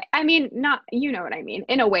a way. I mean, not, you know what I mean,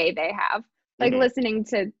 in a way they have. Like listening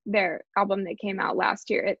to their album that came out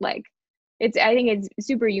last year, I think it's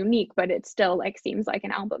super unique, but it still like seems like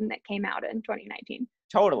an album that came out in 2019.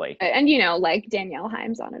 Totally. And like Danielle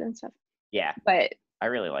Haim's on it and stuff. Yeah, but I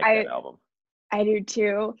really like that album. I do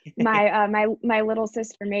too. My my little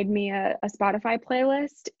sister made me a Spotify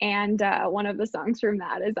playlist, and one of the songs from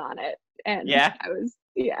that is on it. And yeah,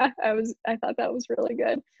 I thought that was really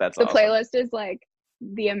good. That's the awesome. Playlist is like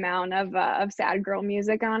the amount of sad girl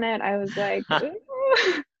music on it. I was like,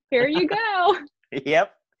 here you go.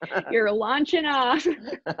 Yep. You're launching off.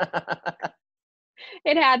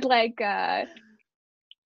 It had like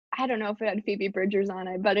I don't know if it had Phoebe Bridgers on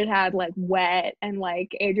it, but it had like Wet and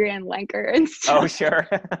like Adrienne Lenker and stuff. Oh, sure.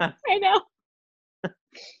 I know.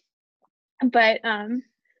 But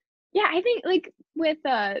yeah, I think like with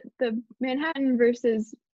the Manhattan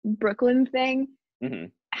versus Brooklyn thing,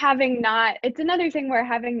 it's another thing where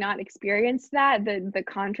having not experienced that, the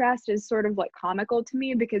contrast is sort of like comical to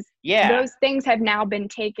me, because those things have now been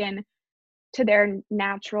taken to their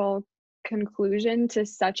natural conclusion to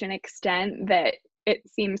such an extent that it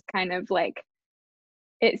seems kind of like,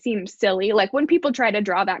 it seems silly. Like when people try to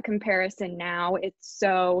draw that comparison now, it's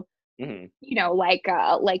so,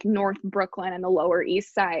 like North Brooklyn and the Lower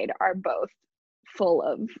East Side are both full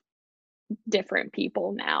of different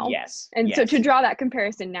people now. Yes. And so to draw that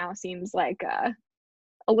comparison now seems like a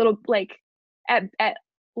little like at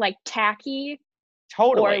like tacky.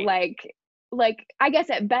 Totally. Or like I guess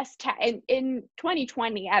at best in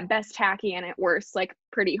 2020 at best tacky, and at worst like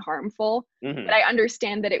pretty harmful. But I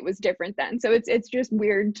understand that it was different then, so it's just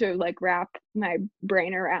weird to like wrap my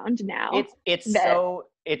brain around now.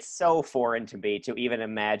 It's so foreign to me to even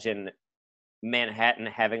imagine Manhattan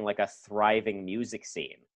having like a thriving music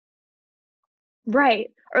scene.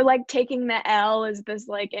 Right. Or like taking the L is this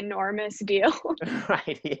like enormous deal.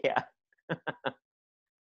 Right, yeah.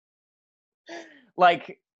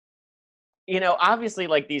 Like, obviously,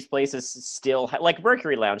 like these places still like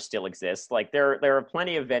Mercury Lounge still exists. Like there are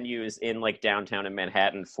plenty of venues in like downtown in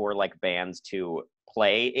Manhattan for like bands to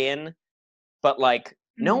play in, but like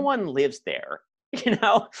no Mm. one lives there.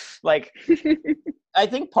 Like I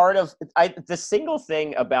think part of the single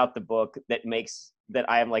thing about the book that makes that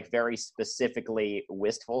I am like very specifically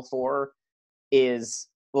wistful for is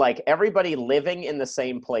like everybody living in the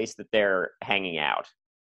same place that they're hanging out.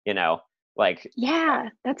 You know, like Yeah,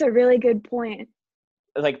 that's a really good point.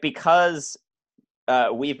 because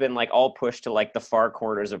we've been like all pushed to like the far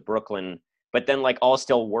corners of Brooklyn, but then like all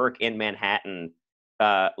still work in Manhattan.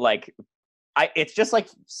 Like it's just like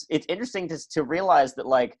it's interesting to realize that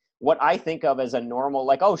like what I think of as a normal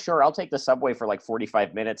like, oh sure, I'll take the subway for like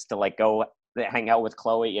 45 minutes to like go hang out with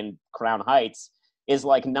Chloe in Crown Heights is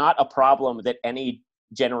like not a problem that any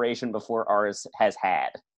generation before ours has had.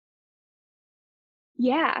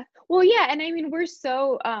 Yeah. Well, yeah, and I mean we're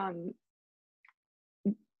so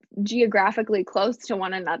geographically close to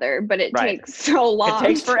one another, but it Right. takes so It long.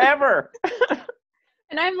 takes forever.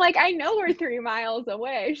 And I'm like, I know we're 3 miles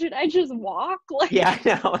away. Should I just walk? Like, Yeah,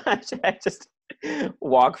 I know. I just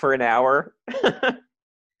walk for an hour. but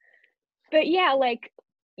yeah, like,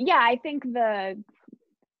 yeah, I think the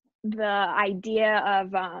idea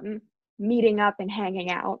of meeting up and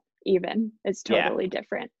hanging out even is Yeah. totally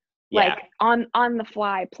different. Yeah. Like on the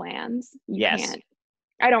fly plans, you Yes. can't.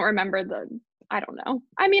 I don't remember I don't know.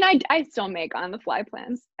 I mean, I still make on the fly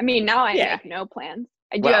plans. I mean, now I Yeah. make no plans.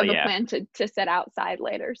 I do Well, have a yeah. plan to sit outside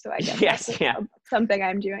later, so I guess Yes, that's yeah. something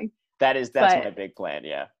I'm doing. That's But my big plan,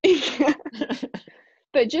 yeah.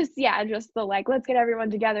 but just yeah, just the like let's get everyone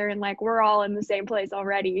together and like we're all in the same place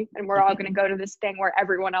already and we're all going to go to this thing where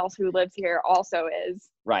everyone else who lives here also is.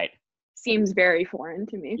 Right. Seems very foreign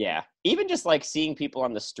to me. Yeah. Even just like seeing people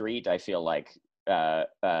on the street, I feel like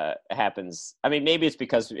happens. I mean, maybe it's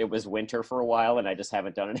because it was winter for a while and I just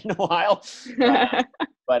haven't done it in a while.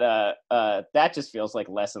 But that just feels like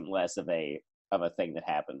less and less of a thing that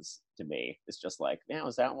happens to me. It's just like, I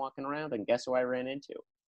was out walking around and guess who I ran into?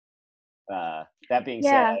 That being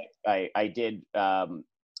said, Yeah. I did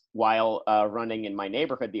while running in my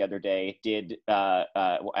neighborhood the other day.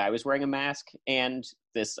 I was wearing a mask and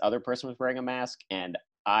this other person was wearing a mask, and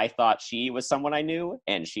I thought she was someone I knew,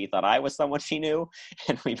 and she thought I was someone she knew,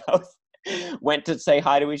 and we both went to say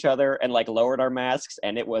hi to each other and like lowered our masks,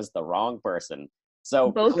 and it was the wrong person.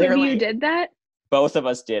 So Both of you clearly, did that? both of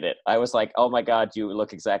us did it. I was like, "Oh my god, you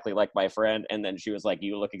look exactly like my friend," and then she was like,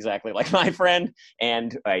 "You look exactly like my friend,"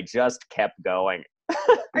 and I just kept going.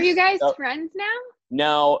 Are you guys So, friends now?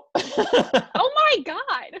 no. Oh my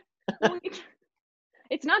god.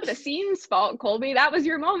 It's not the scene's fault, Colby. That was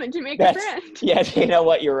your moment to make a friend. Yeah, you know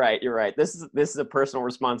what? You're right. You're right. This is a personal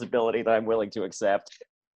responsibility that I'm willing to accept.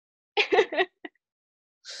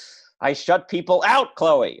 I shut people out,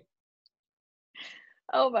 Chloe.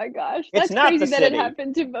 Oh my gosh. It's That's not crazy the that it city.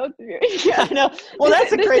 happened to both of you. I know. Well, that's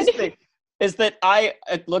the crazy city. thing, is that I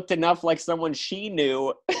looked enough like someone she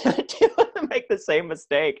knew to make the same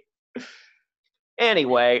mistake.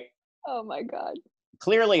 Anyway, Oh my god.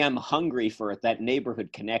 clearly I'm hungry for that neighborhood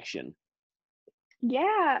connection.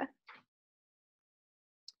 Yeah.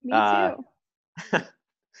 Me Uh, too.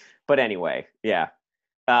 But anyway, yeah.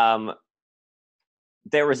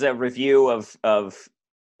 There was a review of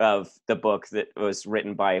the book that was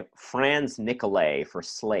written by Franz Nicolay for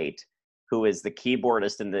Slate, who is the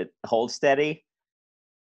keyboardist in the Hold Steady.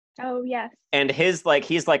 Oh yes. And he's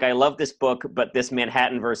like, I love this book, but this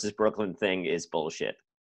Manhattan versus Brooklyn thing is bullshit.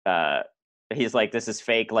 He's like, this is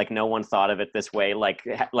fake. Like, no one thought of it this way. Like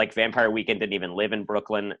Vampire Weekend didn't even live in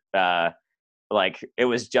Brooklyn. Like, it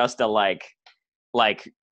was just a like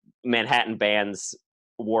Manhattan bands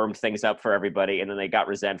warmed things up for everybody, and then they got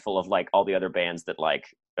resentful of like all the other bands that like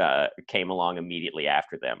came along immediately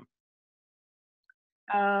after them.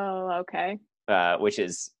 Oh, okay. Which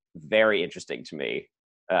is very interesting to me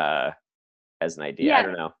as an idea. Yeah. I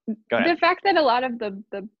don't know. Go ahead. The fact that a lot of the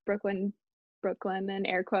Brooklyn and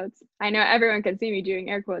air quotes, I know everyone can see me doing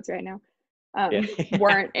air quotes right now,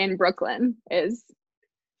 weren't in Brooklyn is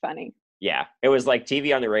funny. Yeah, it was like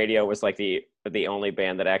TV on the Radio was like the only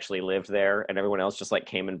band that actually lived there, and everyone else just like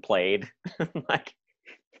came and played. Like,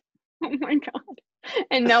 oh my god,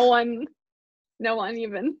 and no one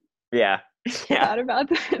even thought about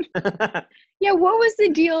that. Yeah, what was the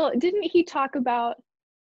deal? Didn't he talk about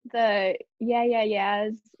the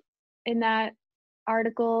yeahs in that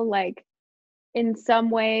article? Like, in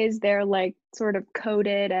some ways, they're like sort of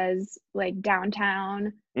coded as like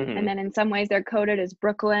downtown, Mm-hmm. And then in some ways they're coded as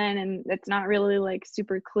Brooklyn, and it's not really like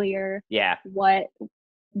super clear Yeah. what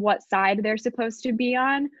side they're supposed to be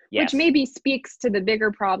on, Yes. which maybe speaks to the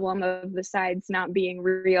bigger problem of the sides not being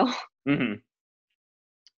real. Mm-hmm.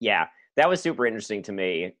 Yeah, that was super interesting to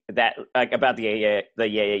me. That like about the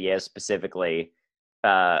yeah specifically,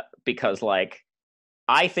 because like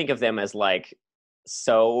I think of them as like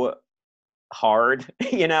so hard,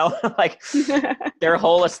 you know, like their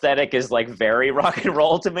whole aesthetic is like very rock and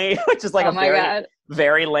roll to me, which is like Oh a my God.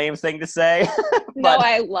 very lame thing to say. No, But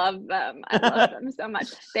I love them. I love them so much.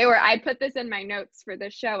 I put this in my notes for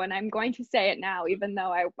this show, and I'm going to say it now, even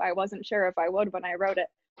though I wasn't sure if I would when I wrote it.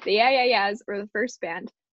 The Yeah Yeah Yeahs were the first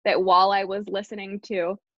band that while I was listening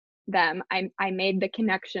to them, I made the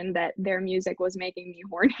connection that their music was making me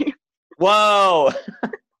horny. whoa.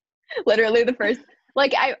 Literally the first,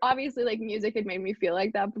 like, I obviously, like, music had made me feel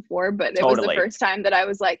like that before, but it was the Totally. first time that I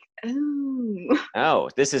was like, ooh, Oh,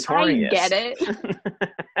 this is I horniness. get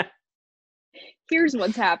it. Here's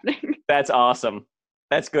what's happening. That's awesome.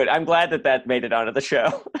 That's good. I'm glad that made it onto the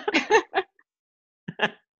show.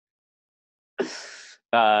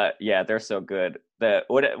 Yeah, they're so good.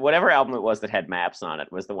 Whatever album it was that had maps on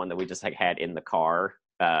it was the one that we just like had in the car,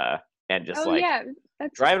 and just like Yeah,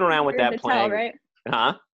 that's driving around with Fever that to playing. Tell, right?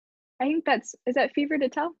 Huh? I think is that Fever to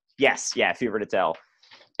Tell? Yes, yeah, Fever to Tell.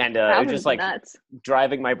 And That it was album's just like nuts.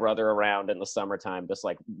 driving my brother around in the summertime, just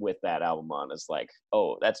like with that album on, is like,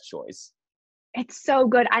 oh, that's choice. It's so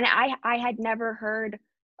good, and I had never heard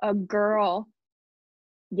a girl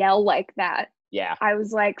yell like that. Yeah. I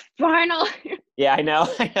was like, finally. Yeah, I know.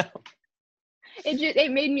 I know.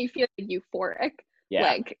 It made me feel euphoric.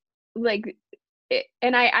 Yeah.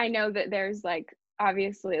 And I know that there's like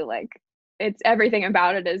obviously like it's everything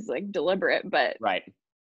about it is like deliberate, but Right.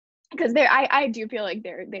 because I do feel like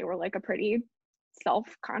they were like a pretty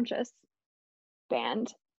self-conscious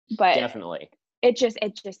band, but Definitely. it just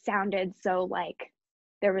sounded so like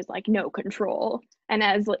there was like no control. And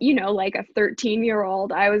as you know, like a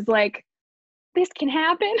 13-year-old, I was like, this can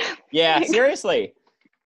happen. Yeah, Like, seriously.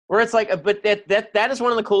 Where it's like, but that is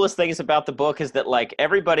one of the coolest things about the book is that like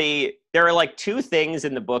there are like two things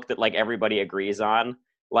in the book that like everybody agrees on.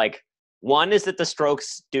 Like one is that the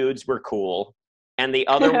Strokes dudes were cool, and the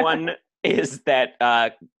other one is that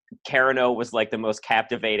Karen O was like the most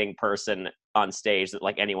captivating person on stage that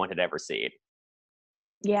like anyone had ever seen.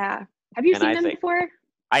 yeah. Have you seen them before?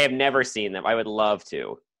 I have never seen them. I would love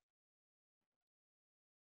to.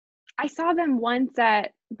 I saw them once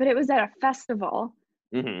but it was at a festival.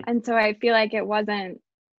 Mm-hmm. And so I feel like it wasn't,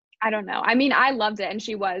 I don't know. I mean, I loved it, and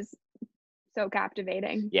she was so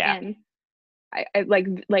captivating. Yeah. And I like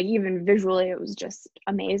even visually it was just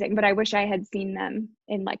amazing, but I wish I had seen them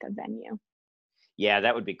in like a venue. Yeah,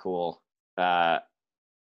 that would be cool.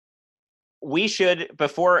 We should,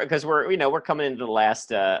 because we're coming into the last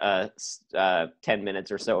 10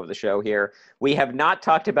 minutes or so of the show here. We have not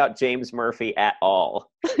talked about James Murphy at all.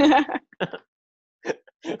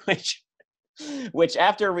 which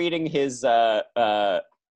after reading his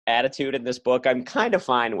attitude in this book, I'm kind of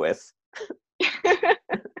fine with.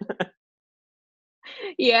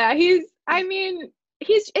 Yeah, he's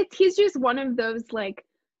just one of those like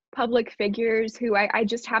public figures who I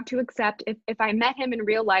just have to accept. If I met him in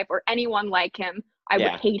real life or anyone like him, I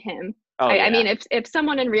would hate him. I mean, if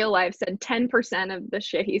someone in real life said 10% of the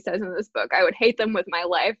shit he says in this book, I would hate them with my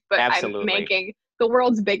life. But absolutely. I'm making the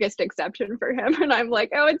world's biggest exception for him, and I'm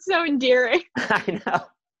like, oh, it's so endearing. I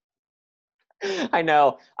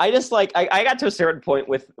know. I just like I got to a certain point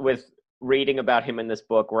with reading about him in this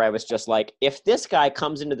book where I was just like, if this guy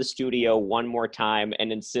comes into the studio one more time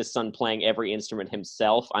and insists on playing every instrument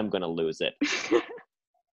himself, I'm gonna lose it.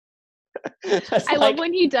 I love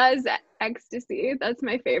when he does Ecstasy. That's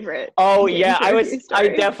my favorite. Oh yeah, I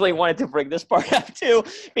definitely wanted to bring this part up too,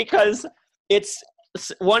 because it's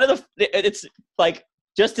one of it's like,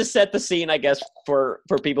 just to set the scene, I guess, for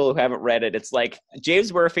people who haven't read it, it's like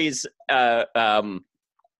James Murphy's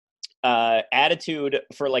attitude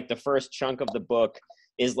for like the first chunk of the book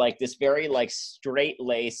is like this very like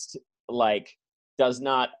straight-laced, like does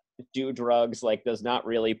not do drugs, like does not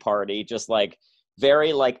really party, just like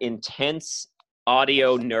very like intense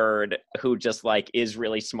audio nerd who just like is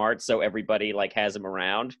really smart, so everybody like has him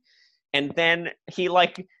around. And then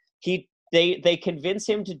they convince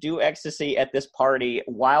him to do Ecstasy at this party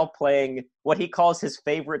while playing what he calls his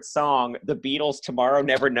favorite song, The Beatles' Tomorrow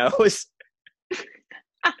Never Knows.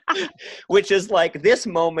 Which is like, this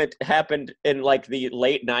moment happened in like the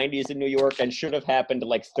late 90s in New York and should have happened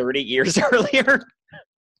like 30 years earlier.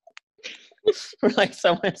 Where like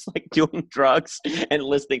someone's like doing drugs and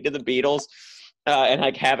listening to the Beatles and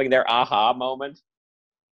like having their aha moment.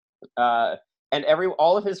 And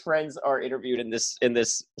all of his friends are interviewed in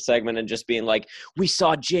this segment and just being like, we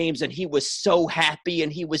saw James and he was so happy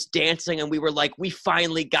and he was dancing and we were like, we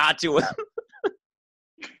finally got to him.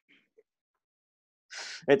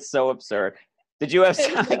 It's so absurd. Did you have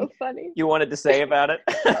something you wanted to say about it?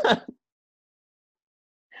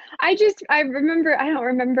 I remember, I don't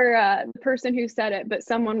remember the person who said it, but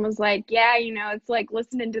someone was like, yeah, it's like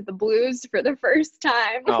listening to the blues for the first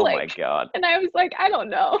time. Oh like, my God. And I was like, I don't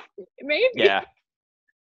know. Maybe. Yeah.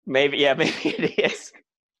 Maybe it is.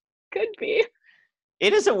 Could be.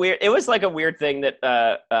 It was like a weird thing that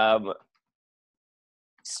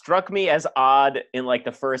struck me as odd in like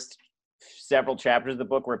the first several chapters of the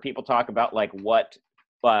book, where people talk about like what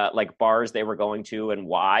like bars they were going to and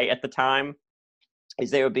why at the time. Is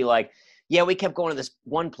they would be like, yeah, we kept going to this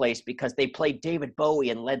one place because they played David Bowie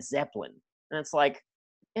and Led Zeppelin. And it's like,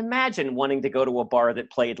 imagine wanting to go to a bar that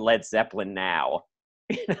played Led Zeppelin now.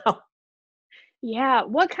 Yeah.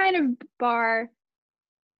 What kind of bar?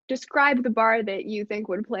 Describe the bar that you think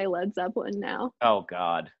would play Led Zeppelin now. Oh,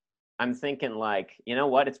 God. I'm thinking like, you know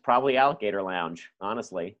what? It's probably Alligator Lounge,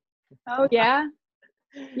 honestly. Oh, yeah?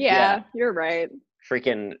 Yeah, you're right.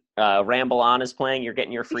 Freaking Ramble On is playing. You're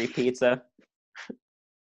getting your free pizza.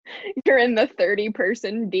 You're in the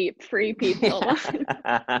 30-person deep free pizza line.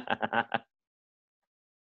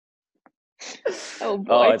 Oh,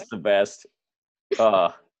 boy. Oh, it's the best.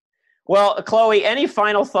 Well, Chloe, any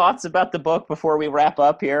final thoughts about the book before we wrap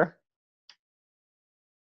up here?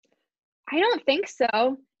 I don't think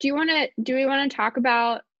so. Do we want to talk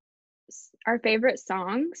about our favorite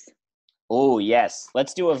songs? Oh, yes.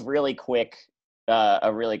 Let's do a really quick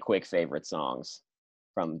favorite songs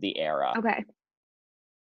from the era. Okay.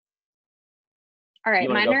 All right,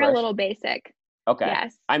 mine are a little basic. Okay.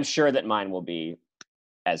 Yes. I'm sure that mine will be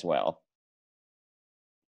as well.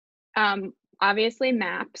 Obviously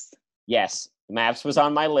Maps. Yes, Maps was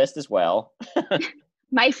on my list as well.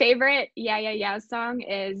 My favorite Yeah song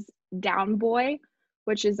is Down Boy,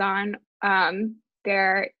 which is on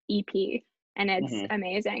their EP, and it's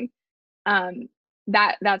amazing.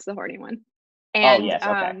 That's the horny one. And yes,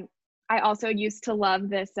 okay. I also used to love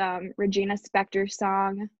this Regina Spektor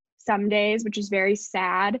song, Some Days, which is very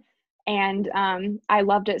sad. And I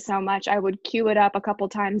loved it so much. I would cue it up a couple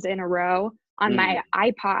times in a row on my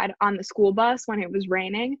iPod on the school bus when it was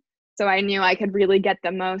raining. So I knew I could really get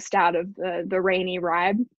the most out of the rainy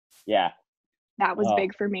ride. Yeah. That was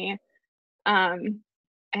big for me. And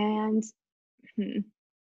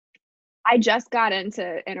I just got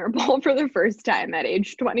into Interpol for the first time at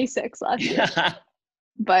age 26 last year.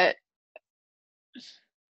 But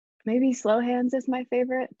maybe Slow Hands is my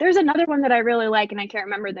favorite. There's another one that I really like, and I can't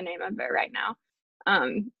remember the name of it right now.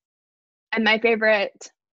 And my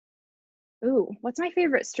favorite, what's my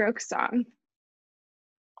favorite Strokes song?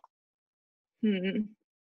 I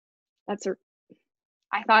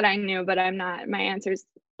thought I knew, but I'm not. My answer's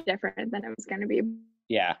different than it was going to be.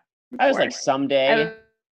 Yeah. I was like, Someday. I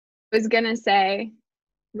was going to say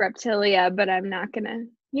Reptilia, but I'm not going to.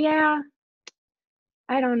 Yeah.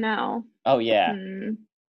 I don't know. Oh, yeah.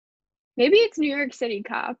 Maybe it's New York City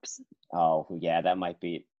Cops. Oh, yeah, that might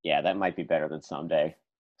be better than Someday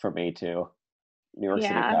for me too. New York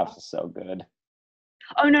City Cops is so good.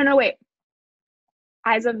 Oh, no, wait.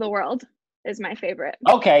 Eyes of the World is my favorite.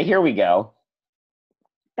 Okay, here we go.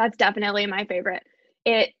 That's definitely my favorite.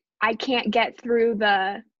 I can't get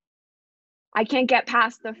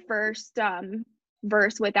past the first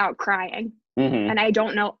verse without crying. And I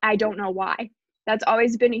don't know why. That's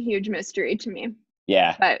always been a huge mystery to me.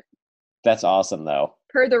 Yeah. But that's awesome though.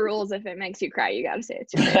 Per the rules, if it makes you cry, you got to say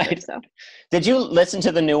it's your favorite. So. Did you listen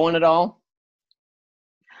to the new one at all?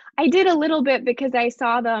 I did a little bit because I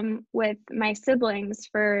saw them with my siblings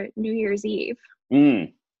for New Year's Eve.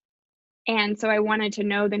 And so I wanted to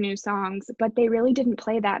know the new songs, but they really didn't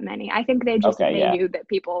play that many. I think they knew that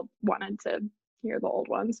people wanted to hear the old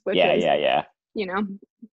ones, which is,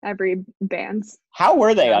 every band's. How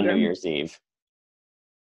were they on New Year's Eve?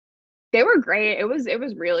 They were great. It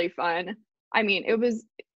was really fun. I mean, it was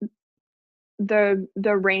the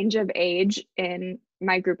range of age in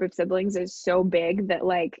my group of siblings is so big that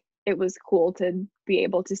like it was cool to be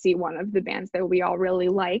able to see one of the bands that we all really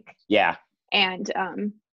like. Yeah. And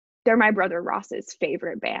they're my brother Ross's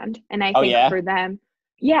favorite band. And I think for them,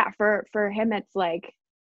 for him it's like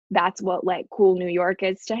that's what like cool New York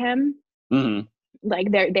is to him.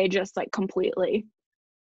 Like they just like completely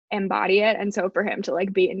embody it. And so for him to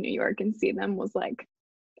like be in New York and see them was like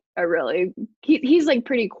a really he's like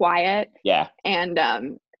pretty quiet. Yeah.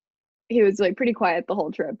 And he was like pretty quiet the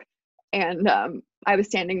whole trip. And I was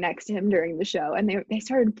standing next to him during the show and they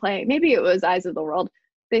started playing, maybe it was Eyes of the World,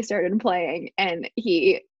 they started playing, and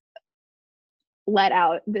he let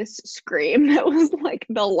out this scream that was like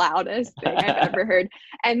the loudest thing I've ever heard,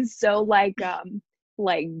 and so like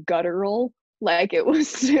guttural, like it was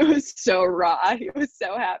so raw. He was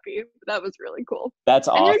so happy. That was really cool. That's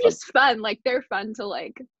awesome. And they're just fun. Like they're fun to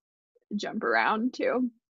like jump around too,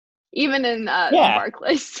 even in the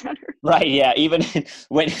Barclays Center. Right, yeah, even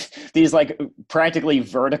when these like practically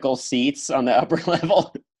vertical seats on the upper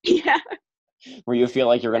level. Yeah. Where you feel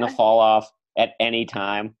like you're going to fall off at any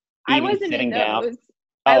time. I wasn't in those. Down.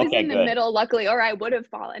 I was in the middle, luckily, or I would have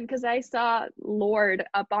fallen because I saw Lorde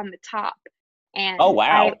up on the top. And oh,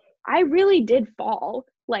 wow. I really did fall.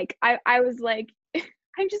 Like, I was like,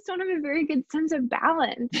 I just don't have a very good sense of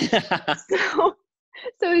balance.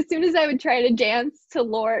 So as soon as I would try to dance to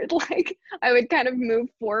Lorde, like, I would kind of move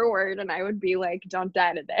forward and I would be like, don't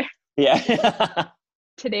die today. Yeah.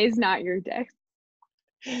 Today's not your day.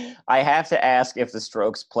 I have to ask if the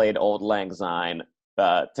Strokes played Auld Lang Syne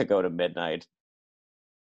to go to midnight.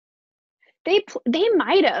 They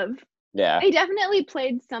might have. Yeah. They definitely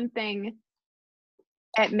played something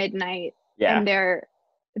at midnight. Yeah. And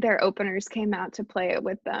their openers came out to play it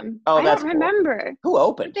with them. Oh, I don't remember. Cool. Who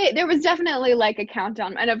opened? There was definitely like a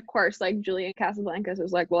countdown. And of course, like Julian Casablancas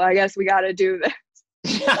was like, well, I guess we got to do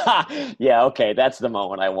this. Yeah, okay. That's the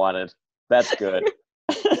moment I wanted. That's good.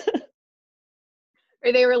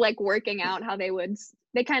 Or they were like working out how they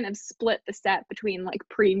kind of split the set between like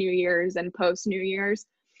pre-New Year's and post-New Year's.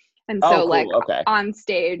 And so like on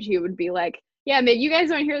stage, he would be like, yeah, man, you guys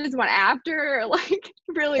want to hear this one after? Or like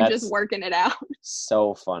really just working it out.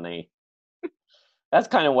 So funny. That's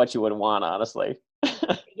kind of what you would want, honestly.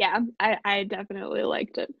 Yeah, I definitely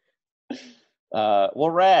liked it. Well,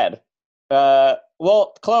 rad.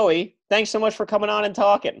 Well, Chloe, thanks so much for coming on and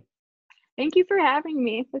talking. Thank you for having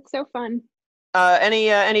me. It's so fun.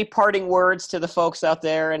 Any parting words to the folks out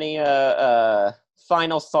there? Any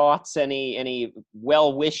final thoughts? Any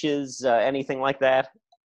well wishes? Anything like that?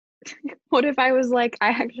 What if I was like, I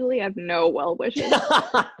actually have no well wishes?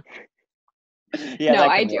 Yeah, no,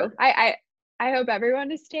 I do. I hope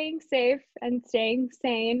everyone is staying safe and staying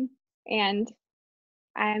sane, and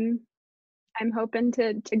I'm hoping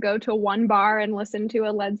to go to one bar and listen to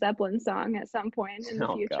a Led Zeppelin song at some point in the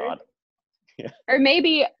future. God. Yeah. Or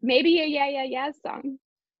maybe a Yeah Yeah Yeah song.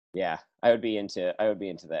 Yeah, I would be into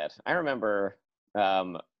that. I remember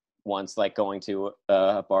once like going to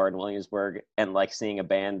a bar in Williamsburg and like seeing a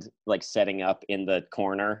band like setting up in the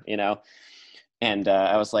corner, you know, and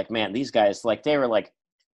I was like, man, these guys, like, they were like,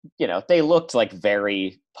 you know, they looked like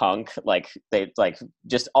very punk, like they like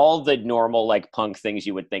just all the normal like punk things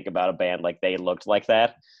you would think about a band, like they looked like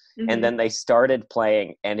that. Mm-hmm. And then they started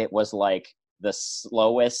playing and it was like the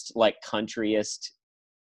slowest, like countryest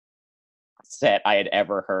set I had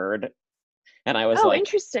ever heard. And I was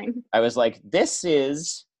interesting. I was like, this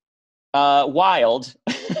is wild.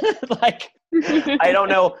 Like, I don't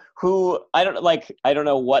know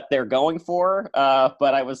what they're going for.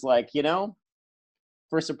 But I was like, you know,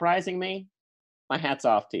 for surprising me, my hat's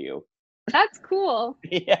off to you. That's cool.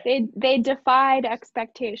 Yeah. They defied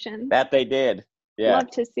expectations. That they did. Yeah.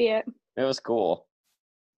 Love to see it. It was cool.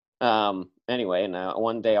 Anyway, now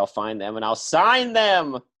one day I'll find them and I'll sign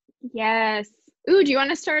them. Yes. Ooh, do you want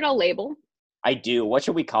to start a label? I do. What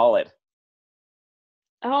should we call it?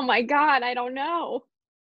 Oh my God, I don't know.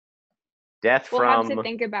 We'll have to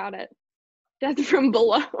think about it. Death from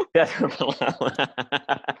Below. Death from Below.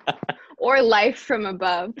 Or Life from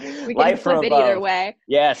Above. We can flip it either way.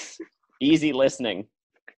 Yes. Easy listening.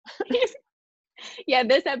 Yeah,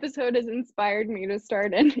 this episode has inspired me to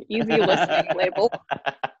start an easy listening label.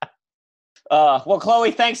 Well,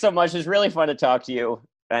 Chloe, thanks so much. It was really fun to talk to you.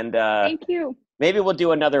 And thank you. Maybe we'll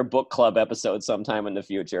do another book club episode sometime in the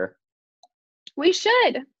future. We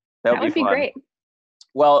should. That would be great.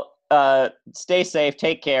 Well, stay safe.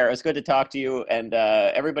 Take care. It was good to talk to you. And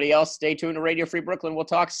everybody else, stay tuned to Radio Free Brooklyn. We'll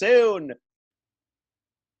talk soon.